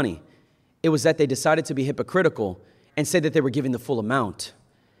sum of money. It was that they decided to be hypocritical and say that they were giving the full amount.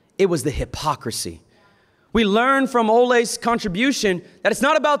 It was the hypocrisy. We learn from Ole's contribution that it's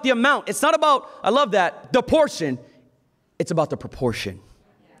not about the amount. It's not about, I love that, the portion. It's about the proportion.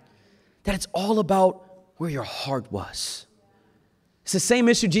 That it's all about where your heart was. It's the same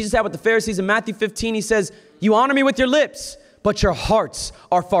issue Jesus had with the Pharisees in Matthew 15. He says, you honor me with your lips, but your hearts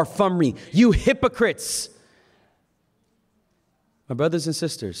are far from me. You hypocrites. My brothers and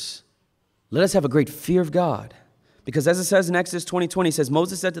sisters, let us have a great fear of God. Because as it says in Exodus 20:20, it says,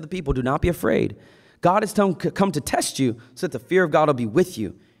 Moses said to the people, do not be afraid. God has come to test you so that the fear of God will be with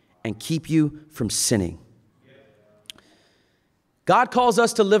you and keep you from sinning. God calls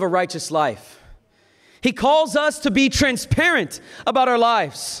us to live a righteous life. He calls us to be transparent about our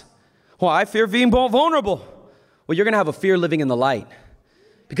lives. Well, I fear being vulnerable. Well, you're going to have a fear living in the light,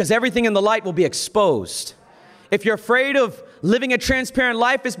 because everything in the light will be exposed. If you're afraid of living a transparent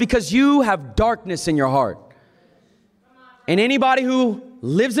life, it's because you have darkness in your heart. And anybody who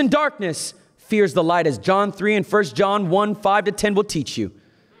lives in darkness fears the light, as John 3 and 1 John 1:5-10 will teach you.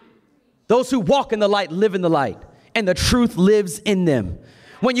 Those who walk in the light live in the light, and the truth lives in them.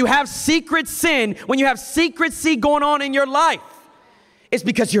 When you have secret sin, when you have secrecy going on in your life, it's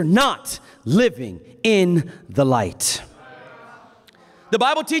because you're not living in the light. The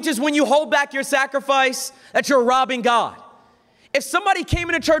Bible teaches when you hold back your sacrifice, that you're robbing God. If somebody came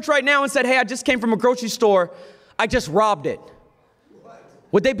into church right now and said, hey, I just came from a grocery store, I just robbed it,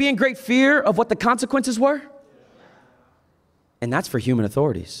 would they be in great fear of what the consequences were? And that's for human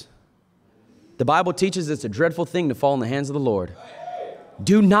authorities. The Bible teaches it's a dreadful thing to fall in the hands of the Lord.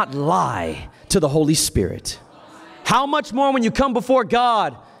 Do not lie to the Holy Spirit. How much more when you come before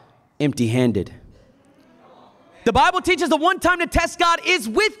God empty-handed? The Bible teaches the one time to test God is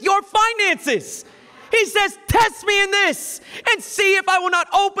with your finances. He says, test me in this and see if I will not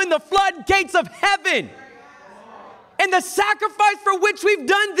open the floodgates of heaven. And the sacrifice for which we've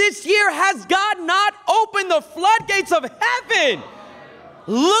done this year, has God not opened the floodgates of heaven?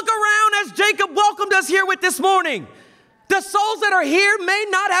 Look around as Jacob welcomed us here with this morning. The souls that are here may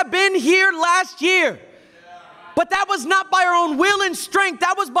not have been here last year. But that was not by our own will and strength.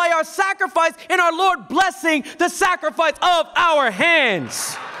 That was by our sacrifice and our Lord blessing the sacrifice of our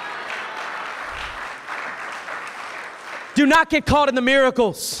hands. Do not get caught in the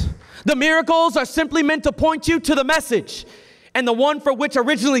miracles. The miracles are simply meant to point you to the message and the one for which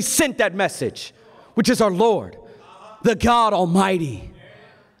originally sent that message, which is our Lord, the God Almighty.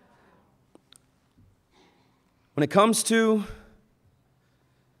 When it comes to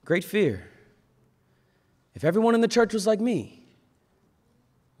great fear, if everyone in the church was like me,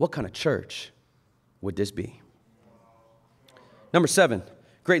 what kind of church would this be? Number 7,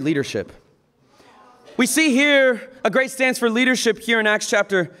 great leadership. We see here a great stance for leadership here in Acts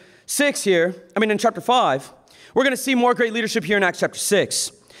chapter 6 in chapter 5. We're going to see more great leadership here in Acts chapter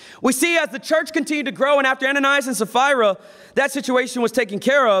 6. We see as the church continued to grow, and after Ananias and Sapphira, that situation was taken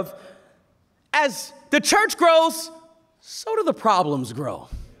care of. As the church grows, so do the problems grow.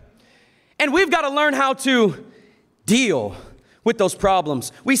 And we've got to learn how to deal with those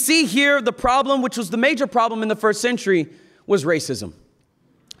problems. We see here the problem, which was the major problem in the first century, was racism.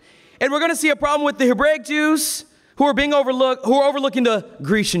 And we're going to see a problem with the Hebraic Jews who are overlooking the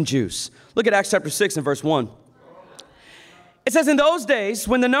Grecian Jews. Look at Acts chapter 6 and verse 1. It says, in those days,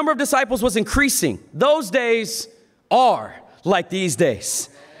 when the number of disciples was increasing, those days are like these days.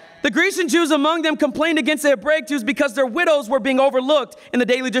 The Grecian Jews among them complained against the Hebraic Jews because their widows were being overlooked in the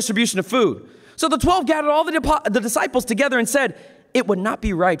daily distribution of food. So the 12 gathered all the disciples together and said, it would not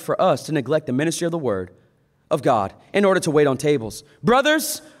be right for us to neglect the ministry of the word of God in order to wait on tables.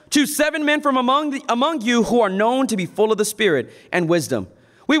 Brothers, choose 7 men from among you who are known to be full of the Spirit and wisdom.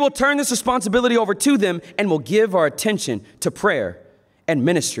 We will turn this responsibility over to them and will give our attention to prayer and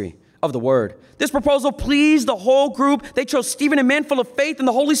ministry of the word. This proposal pleased the whole group. They chose Stephen, a man full of faith in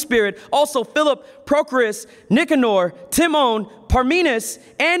the Holy Spirit, also Philip, Prochorus, Nicanor, Timon, Parmenas,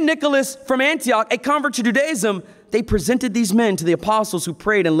 and Nicholas from Antioch, a convert to Judaism. They presented these men to the apostles who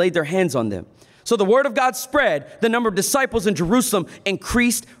prayed and laid their hands on them. So the word of God spread, the number of disciples in Jerusalem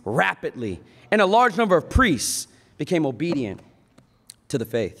increased rapidly, and a large number of priests became obedient to the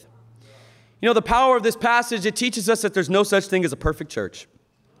faith. You know, the power of this passage, it teaches us that there's no such thing as a perfect church.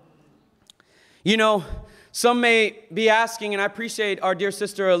 You know, some may be asking, and I appreciate our dear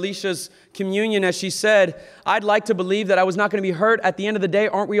sister Alicia's communion as she said, I'd like to believe that I was not going to be hurt. At the end of the day,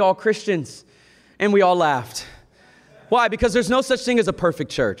 aren't we all Christians? And we all laughed. Why? Because there's no such thing as a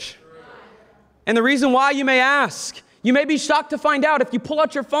perfect church. And the reason why, you may ask, you may be shocked to find out if you pull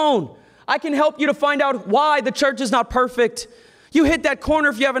out your phone. I can help you to find out why the church is not perfect. You hit that corner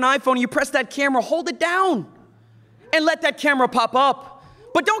if you have an iPhone, you press that camera, hold it down and let that camera pop up.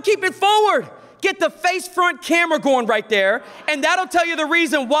 But don't keep it forward. Get the face front camera going right there, and that'll tell you the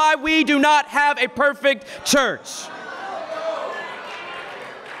reason why we do not have a perfect church.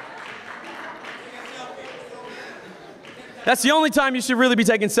 That's the only time you should really be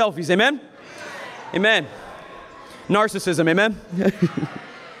taking selfies, amen? Amen. Narcissism, amen?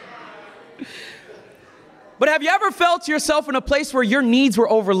 But have you ever felt yourself in a place where your needs were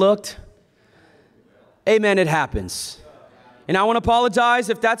overlooked? Amen, it happens. And I want to apologize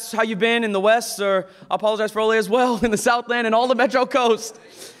if that's how you've been in the West, or I apologize for Ole as well in the Southland and all the Metro Coast.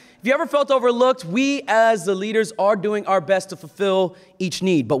 If you ever felt overlooked, we as the leaders are doing our best to fulfill each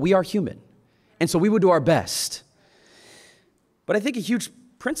need, but we are human. And so we will do our best. But I think a huge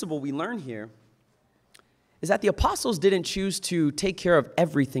principle we learn here is that the apostles didn't choose to take care of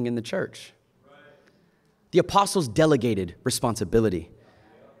everything in the church. The apostles delegated responsibility.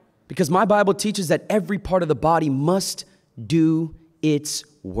 Because my Bible teaches that every part of the body must do its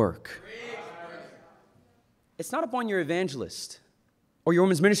work. It's not upon your evangelist or your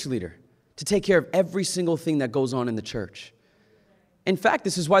women's ministry leader to take care of every single thing that goes on in the church. In fact,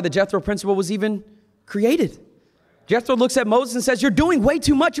 this is why the Jethro principle was even created. Jethro looks at Moses and says, you're doing way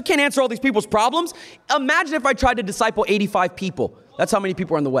too much. You can't answer all these people's problems. Imagine if I tried to disciple 85 people. That's how many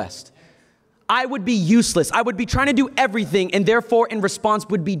people are in the West. I would be useless. I would be trying to do everything, and therefore, in response,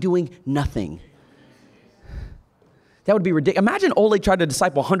 would be doing nothing. That would be ridiculous. Imagine Ole tried to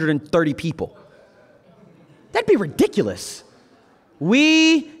disciple 130 people. That'd be ridiculous.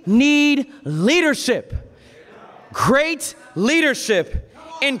 We need leadership. Great leadership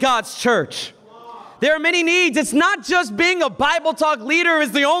in God's church. There are many needs. It's not just being a Bible talk leader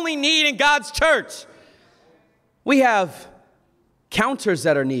is the only need in God's church. We have counters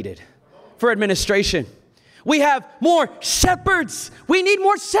that are needed for administration. We have more shepherds. We need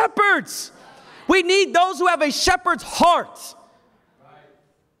more shepherds. We need those who have a shepherd's heart.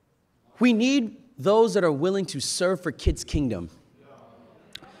 We need those that are willing to serve for Kids Kingdom.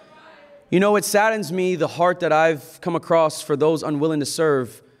 You know, it saddens me, the heart that I've come across for those unwilling to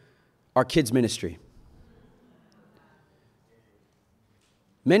serve our kids' ministry.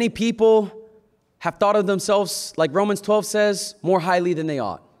 Many people have thought of themselves, like Romans 12 says, more highly than they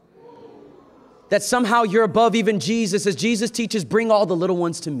ought. That somehow you're above even Jesus, as Jesus teaches, bring all the little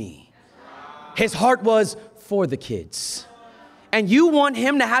ones to me. His heart was for the kids. And you want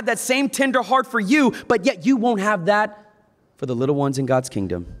him to have that same tender heart for you, but yet you won't have that for the little ones in God's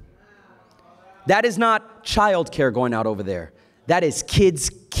kingdom. That is not childcare going out over there. That is Kids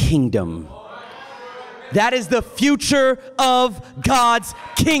Kingdom. That is the future of God's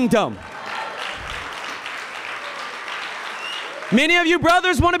kingdom. Many of you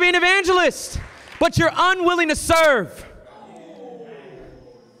brothers want to be an evangelist, but you're unwilling to serve.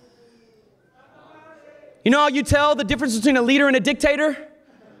 You know how you tell the difference between a leader and a dictator?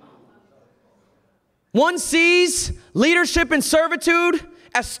 One sees leadership and servitude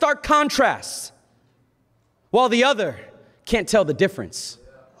as stark contrasts, while the other can't tell the difference.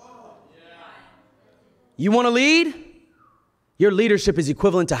 You want to lead? Your leadership is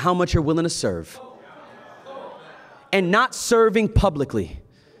equivalent to how much you're willing to serve. And not serving publicly.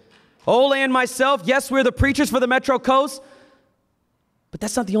 Ole and myself, yes, we're the preachers for the Metro Coast, but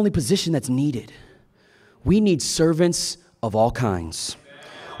that's not the only position that's needed. We need servants of all kinds.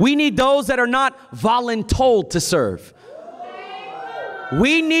 We need those that are not voluntold to serve.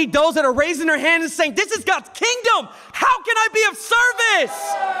 We need those that are raising their hand and saying, this is God's kingdom. How can I be of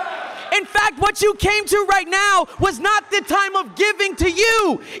service? In fact, what you came to right now was not the time of giving to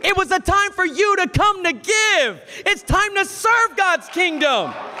you. It was a time for you to come to give. It's time to serve God's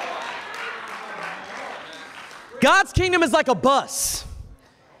kingdom. God's kingdom is like a bus.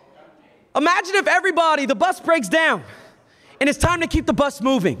 Imagine if the bus breaks down and it's time to keep the bus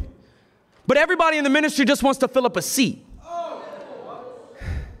moving. But everybody in the ministry just wants to fill up a seat.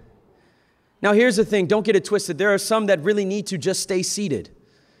 Now here's the thing, don't get it twisted. There are some that really need to just stay seated.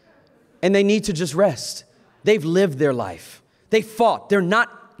 And they need to just rest. They've lived their life. They fought.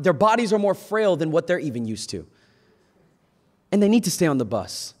 Their bodies are more frail than what they're even used to. And they need to stay on the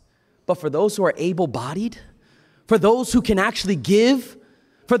bus. But for those who are able-bodied, for those who can actually give,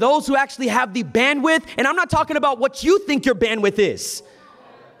 for those who actually have the bandwidth, and I'm not talking about what you think your bandwidth is.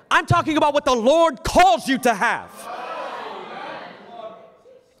 I'm talking about what the Lord calls you to have.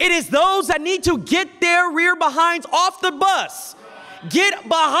 It is those that need to get their rear behinds off the bus. Get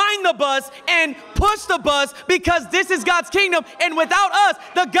behind the bus and push the bus, because this is God's kingdom. And without us,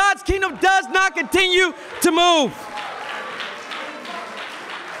 the God's kingdom does not continue to move.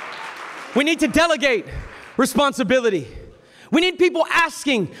 We need to delegate responsibility. We need people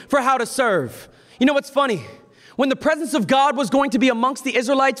asking for how to serve. You know what's funny? When the presence of God was going to be amongst the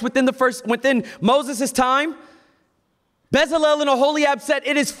Israelites within Moses' time, Bezalel and Oholiab said,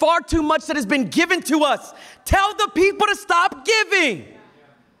 it is far too much that has been given to us. Tell the people to stop giving.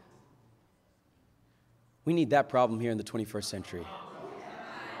 We need that problem here in the 21st century.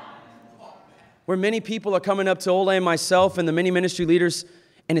 Where many people are coming up to Ole and myself and the many ministry leaders,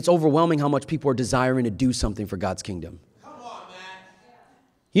 and it's overwhelming how much people are desiring to do something for God's kingdom.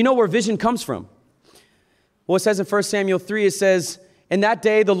 You know where vision comes from. Well, it says in 1 Samuel 3, it says, in that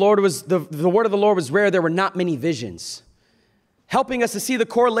day the word of the Lord was rare, there were not many visions. Helping us to see the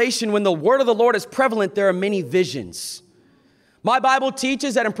correlation. When the word of the Lord is prevalent, there are many visions. My Bible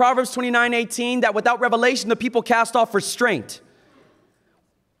teaches that in Proverbs 29:18, that without revelation, the people cast off restraint.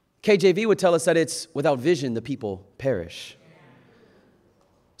 KJV would tell us that it's without vision, the people perish.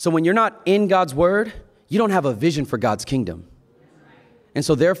 So when you're not in God's word, you don't have a vision for God's kingdom. And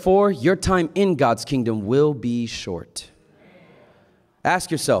so therefore, your time in God's kingdom will be short. Ask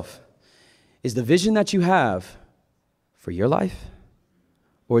yourself, is the vision that you have for your life,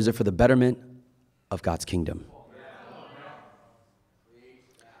 or is it for the betterment of God's kingdom?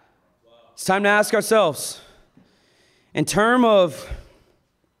 It's time to ask ourselves, in terms of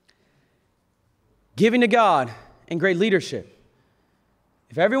giving to God and great leadership,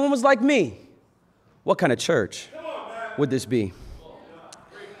 If everyone was like me, what kind of church would this be?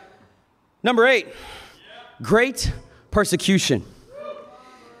 Number 8, great persecution.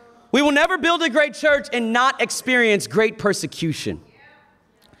 We will never build a great church and not experience great persecution.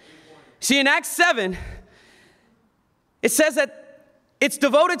 See, in Acts 7, it says that it's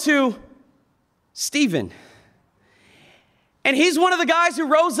devoted to Stephen. And he's one of the guys who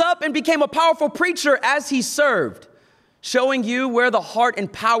rose up and became a powerful preacher as he served, showing you where the heart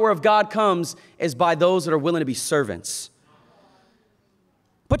and power of God comes is by those that are willing to be servants.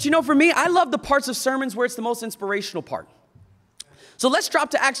 But you know, for me, I love the parts of sermons where it's the most inspirational part. So let's drop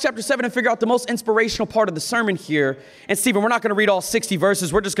to Acts chapter 7 and figure out the most inspirational part of the sermon here. And Stephen, we're not going to read all 60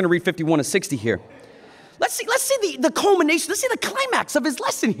 verses. We're just going to read 51 to 60 here. Let's see the culmination. Let's see the climax of his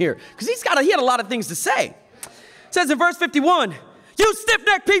lesson here, because he had a lot of things to say. It says in verse 51, you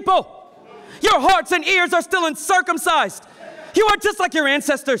stiff-necked people, your hearts and ears are still uncircumcised. You are just like your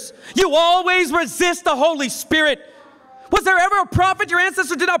ancestors. You always resist the Holy Spirit. Was there ever a prophet your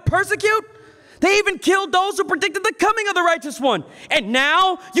ancestors did not persecute? They even killed those who predicted the coming of the righteous one. And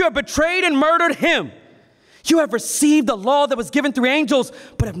now you have betrayed and murdered him. You have received the law that was given through angels,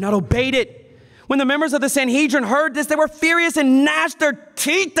 but have not obeyed it. When the members of the Sanhedrin heard this, they were furious and gnashed their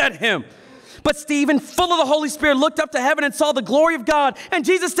teeth at him. But Stephen, full of the Holy Spirit, looked up to heaven and saw the glory of God and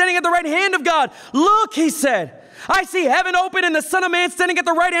Jesus standing at the right hand of God. Look, he said, I see heaven open and the Son of Man standing at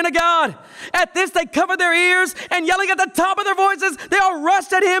the right hand of God. At this, they covered their ears, and yelling at the top of their voices, they all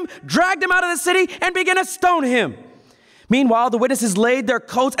rushed at him, dragged him out of the city, and began to stone him. Meanwhile, the witnesses laid their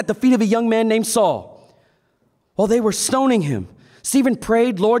coats at the feet of a young man named Saul. While they were stoning him, Stephen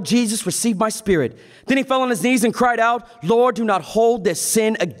prayed, Lord Jesus, receive my spirit. Then he fell on his knees and cried out, Lord, do not hold this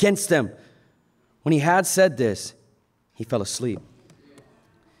sin against them. When he had said this, he fell asleep.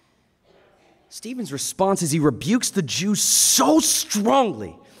 Stephen's response is he rebukes the Jews so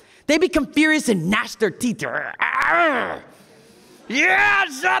strongly, they become furious and gnash their teeth. Yeah,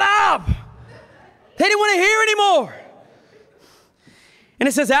 shut up! They didn't want to hear anymore. And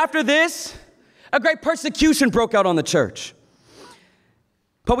it says, after this, a great persecution broke out on the church.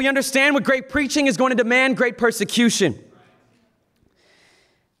 But we understand what great preaching is going to demand great persecution.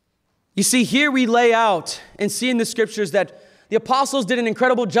 You see, here we lay out and see in the scriptures that the apostles did an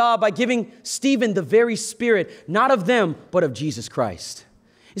incredible job by giving Stephen the very spirit, not of them, but of Jesus Christ.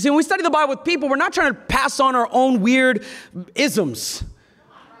 You see, when we study the Bible with people, we're not trying to pass on our own weird isms.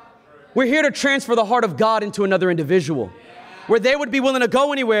 We're here to transfer the heart of God into another individual, where they would be willing to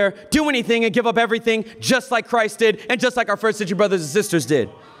go anywhere, do anything, and give up everything, just like Christ did, and just like our first century brothers and sisters did.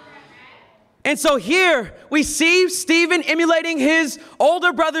 And so here we see Stephen emulating his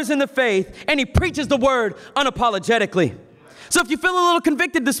older brothers in the faith, and he preaches the word unapologetically. So if you feel a little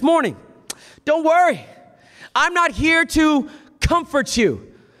convicted this morning, don't worry. I'm not here to comfort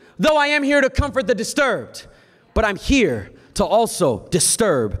you, though I am here to comfort the disturbed, but I'm here to also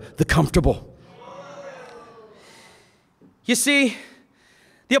disturb the comfortable. You see,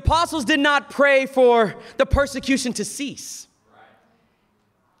 the apostles did not pray for the persecution to cease.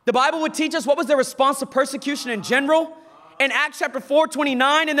 The Bible would teach us what was their response to persecution in general. In Acts chapter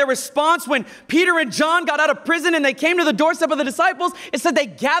 4:29, in their response when Peter and John got out of prison and they came to the doorstep of the disciples, it said they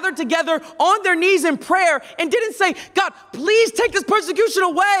gathered together on their knees in prayer and didn't say, God, please take this persecution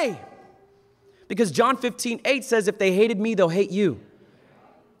away. Because John 15:8 says, if they hated me, they'll hate you.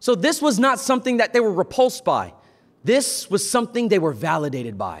 So this was not something that they were repulsed by. This was something they were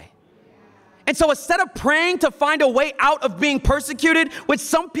validated by. And so instead of praying to find a way out of being persecuted, which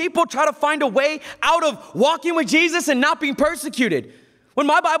some people try to find a way out of walking with Jesus and not being persecuted. When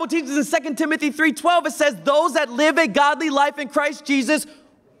my Bible teaches in 2 Timothy 3:12, it says, those that live a godly life in Christ Jesus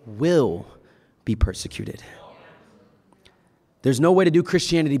will be persecuted. There's no way to do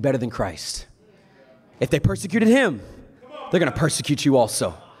Christianity better than Christ. If they persecuted him, they're going to persecute you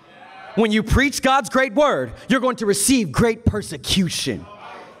also. When you preach God's great word, you're going to receive great persecution.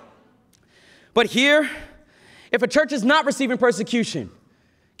 But here, if a church is not receiving persecution,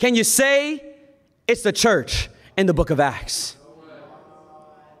 can you say it's the church in the book of Acts?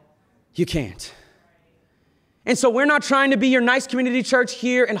 You can't. And so we're not trying to be your nice community church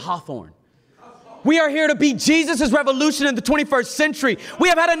here in Hawthorne. We are here to be Jesus' revolution in the 21st century. We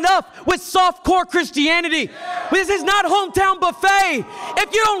have had enough with soft-core Christianity. This is not hometown buffet.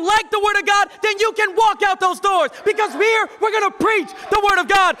 If you don't like the Word of God, then you can walk out those doors. Because here, we're going to preach the Word of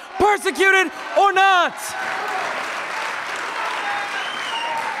God, persecuted or not.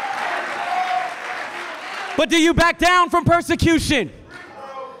 But do you back down from persecution?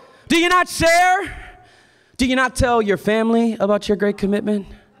 Do you not share? Do you not tell your family about your great commitment?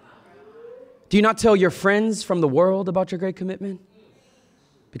 Do you not tell your friends from the world about your great commitment?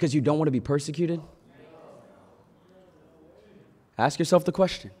 because you don't want to be persecuted? Ask yourself the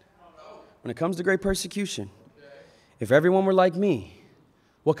question. When it comes to great persecution, if everyone were like me,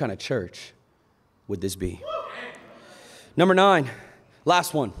 what kind of church would this be? Number 9,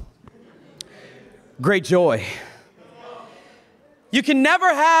 last one. Great joy. You can never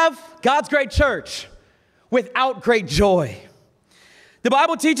have God's great church without great joy. The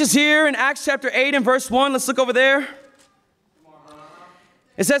Bible teaches here in Acts chapter 8 and verse 1. Let's look over there.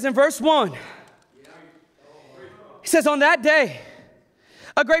 It says in verse 1, it says, on that day,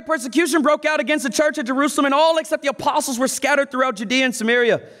 a great persecution broke out against the church at Jerusalem, and all except the apostles were scattered throughout Judea and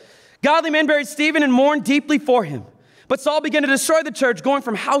Samaria. Godly men buried Stephen and mourned deeply for him. But Saul began to destroy the church, going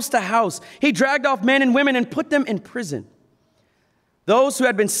from house to house. He dragged off men and women and put them in prison. Those who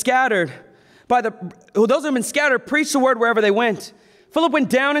had been scattered preached the word wherever they went. Philip went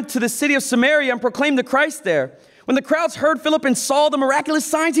down into the city of Samaria and proclaimed the Christ there. When the crowds heard Philip and saw the miraculous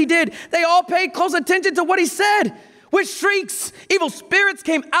signs he did, they all paid close attention to what he said. With shrieks, evil spirits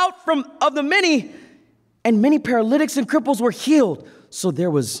came out of the many, and many paralytics and cripples were healed. So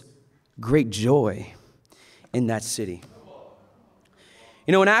there was great joy in that city.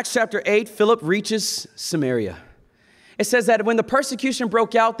 You know, in Acts chapter 8, Philip reaches Samaria. It says that when the persecution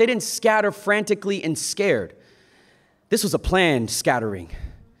broke out, they didn't scatter frantically and scared. This was a planned scattering,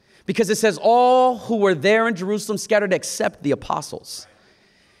 because it says all who were there in Jerusalem scattered except the apostles.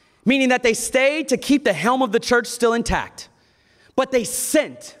 Meaning that they stayed to keep the helm of the church still intact. But they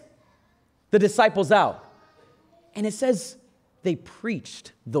sent the disciples out. And it says they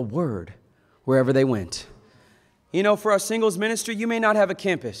preached the word wherever they went. You know, for our singles ministry, you may not have a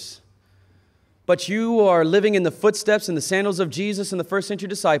campus, but you are living in the footsteps and the sandals of Jesus and the first century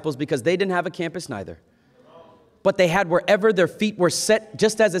disciples, because they didn't have a campus neither. But they had wherever their feet were set,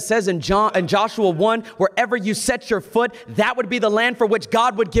 just as it says in Joshua 1, wherever you set your foot, that would be the land for which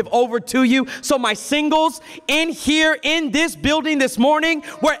God would give over to you. So my singles, in here, in this building this morning,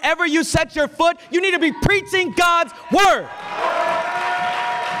 wherever you set your foot, you need to be preaching God's word.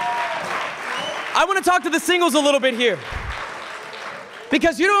 I want to talk to the singles a little bit here,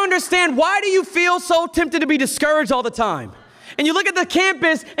 because you don't understand, why do you feel so tempted to be discouraged all the time? And you look at the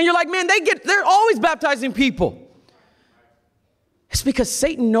campus and you're like, man, they're always baptizing people. It's because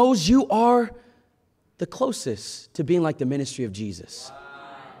Satan knows you are the closest to being like the ministry of Jesus.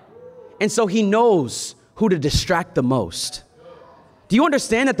 And so he knows who to distract the most. Do you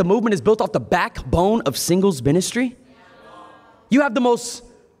understand that the movement is built off the backbone of singles ministry? You have the most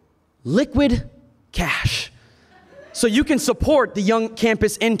liquid cash, so you can support the young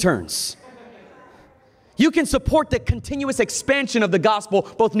campus interns. You can support the continuous expansion of the gospel,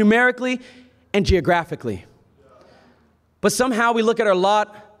 both numerically and geographically. But somehow we look at our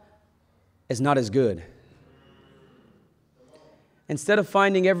lot as not as good. Instead of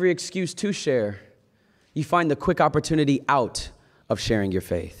finding every excuse to share, you find the quick opportunity out of sharing your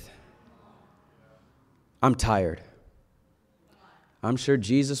faith. I'm tired. I'm sure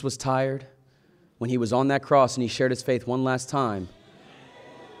Jesus was tired when he was on that cross and he shared his faith one last time,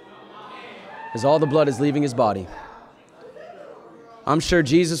 as all the blood is leaving his body. I'm sure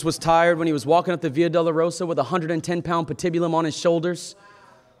Jesus was tired when he was walking up the Via Dolorosa with a 110-pound patibulum on his shoulders,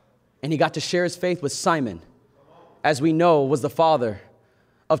 and he got to share his faith with Simon, as we know was the father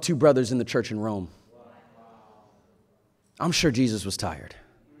of 2 brothers in the church in Rome. I'm sure Jesus was tired.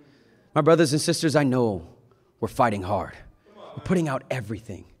 My brothers and sisters, I know we're fighting hard. We're putting out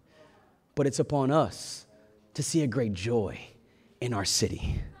everything, but it's upon us to see a great joy in our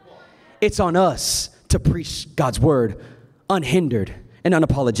city. It's on us to preach God's word unhindered and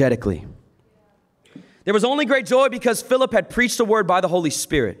unapologetically. There was only great joy because Philip had preached the word by the Holy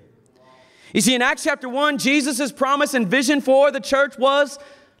Spirit. You see, in Acts chapter 1, Jesus' promise and vision for the church was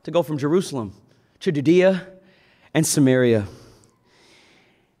to go from Jerusalem to Judea and Samaria.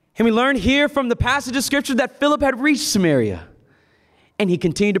 And we learn here from the passage of scripture that Philip had reached Samaria, and he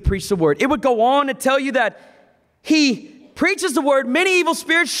continued to preach the word. It would go on to tell you that he preaches the word, many evil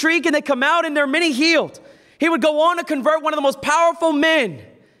spirits shriek and they come out, and there are many healed. He would go on to convert one of the most powerful men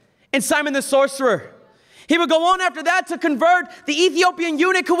in Simon the sorcerer. He would go on after that to convert the Ethiopian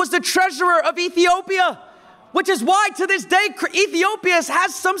eunuch who was the treasurer of Ethiopia, which is why to this day Ethiopia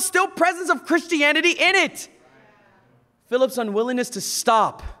has some still presence of Christianity in it. Philip's unwillingness to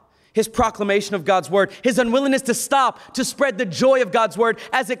stop his proclamation of God's word, his unwillingness to stop to spread the joy of God's word,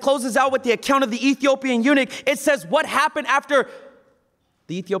 as it closes out with the account of the Ethiopian eunuch. It says what happened after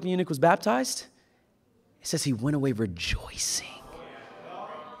the Ethiopian eunuch was baptized? It says he went away rejoicing.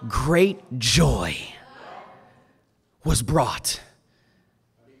 Great joy was brought.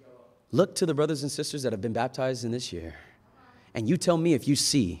 Look to the brothers and sisters that have been baptized in this year and you tell me if you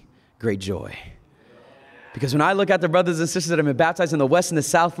see great joy. Because when I look at the brothers and sisters that have been baptized in the West and the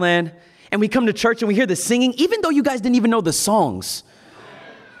Southland, and we come to church and we hear the singing, even though you guys didn't even know the songs,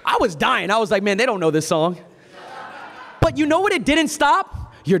 I was dying. I was like, man, they don't know this song. But you know what it didn't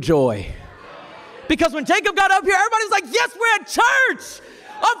stop? Your joy. Because when Jacob got up here, everybody was like, yes, we're at church.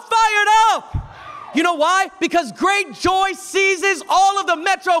 I'm fired up. You know why? Because great joy seizes all of the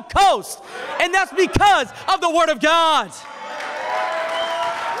Metro Coast. And that's because of the Word of God.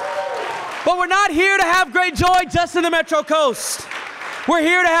 But we're not here to have great joy just in the Metro Coast. We're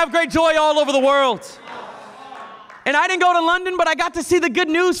here to have great joy all over the world. And I didn't go to London, but I got to see the good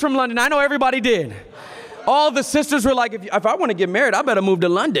news from London. I know everybody did. All the sisters were like, if I want to get married, I better move to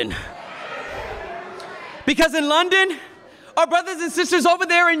London. Because in London, our brothers and sisters over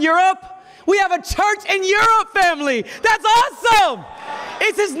there in Europe, we have a church in Europe, family. That's awesome.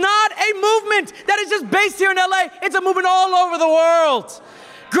 This is not a movement that is just based here in LA. It's a movement all over the world.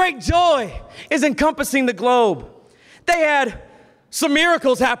 Great joy is encompassing the globe. They had some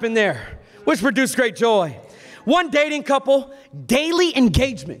miracles happen there, which produced great joy. One dating couple, daily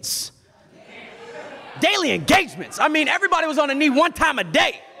engagements. Daily engagements. I mean, everybody was on a knee one time a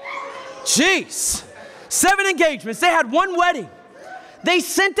day. Jeez. 7 engagements. They had 1 wedding. They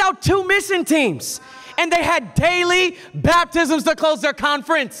sent out 2 mission teams. And they had daily baptisms to close their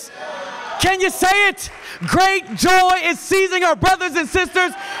conference. Can you say it? Great joy is seizing our brothers and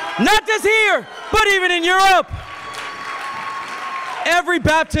sisters, not just here, but even in Europe. Every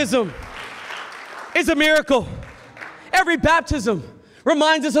baptism is a miracle. Every baptism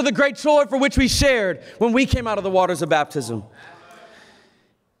reminds us of the great joy for which we shared when we came out of the waters of baptism.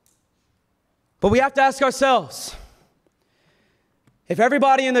 But we have to ask ourselves, if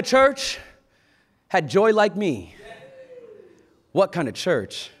everybody in the church had joy like me, what kind of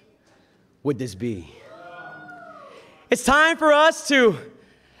church would this be? It's time for us to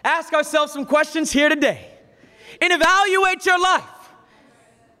ask ourselves some questions here today and evaluate your life.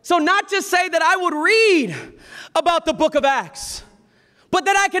 So not just say that I would read about the book of Acts, but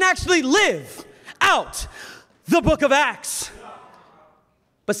that I can actually live out the book of Acts.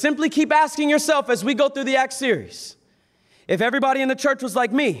 But simply keep asking yourself as we go through the Acts series, if everybody in the church was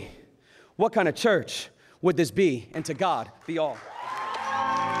like me, what kind of church would this be? And to God be all.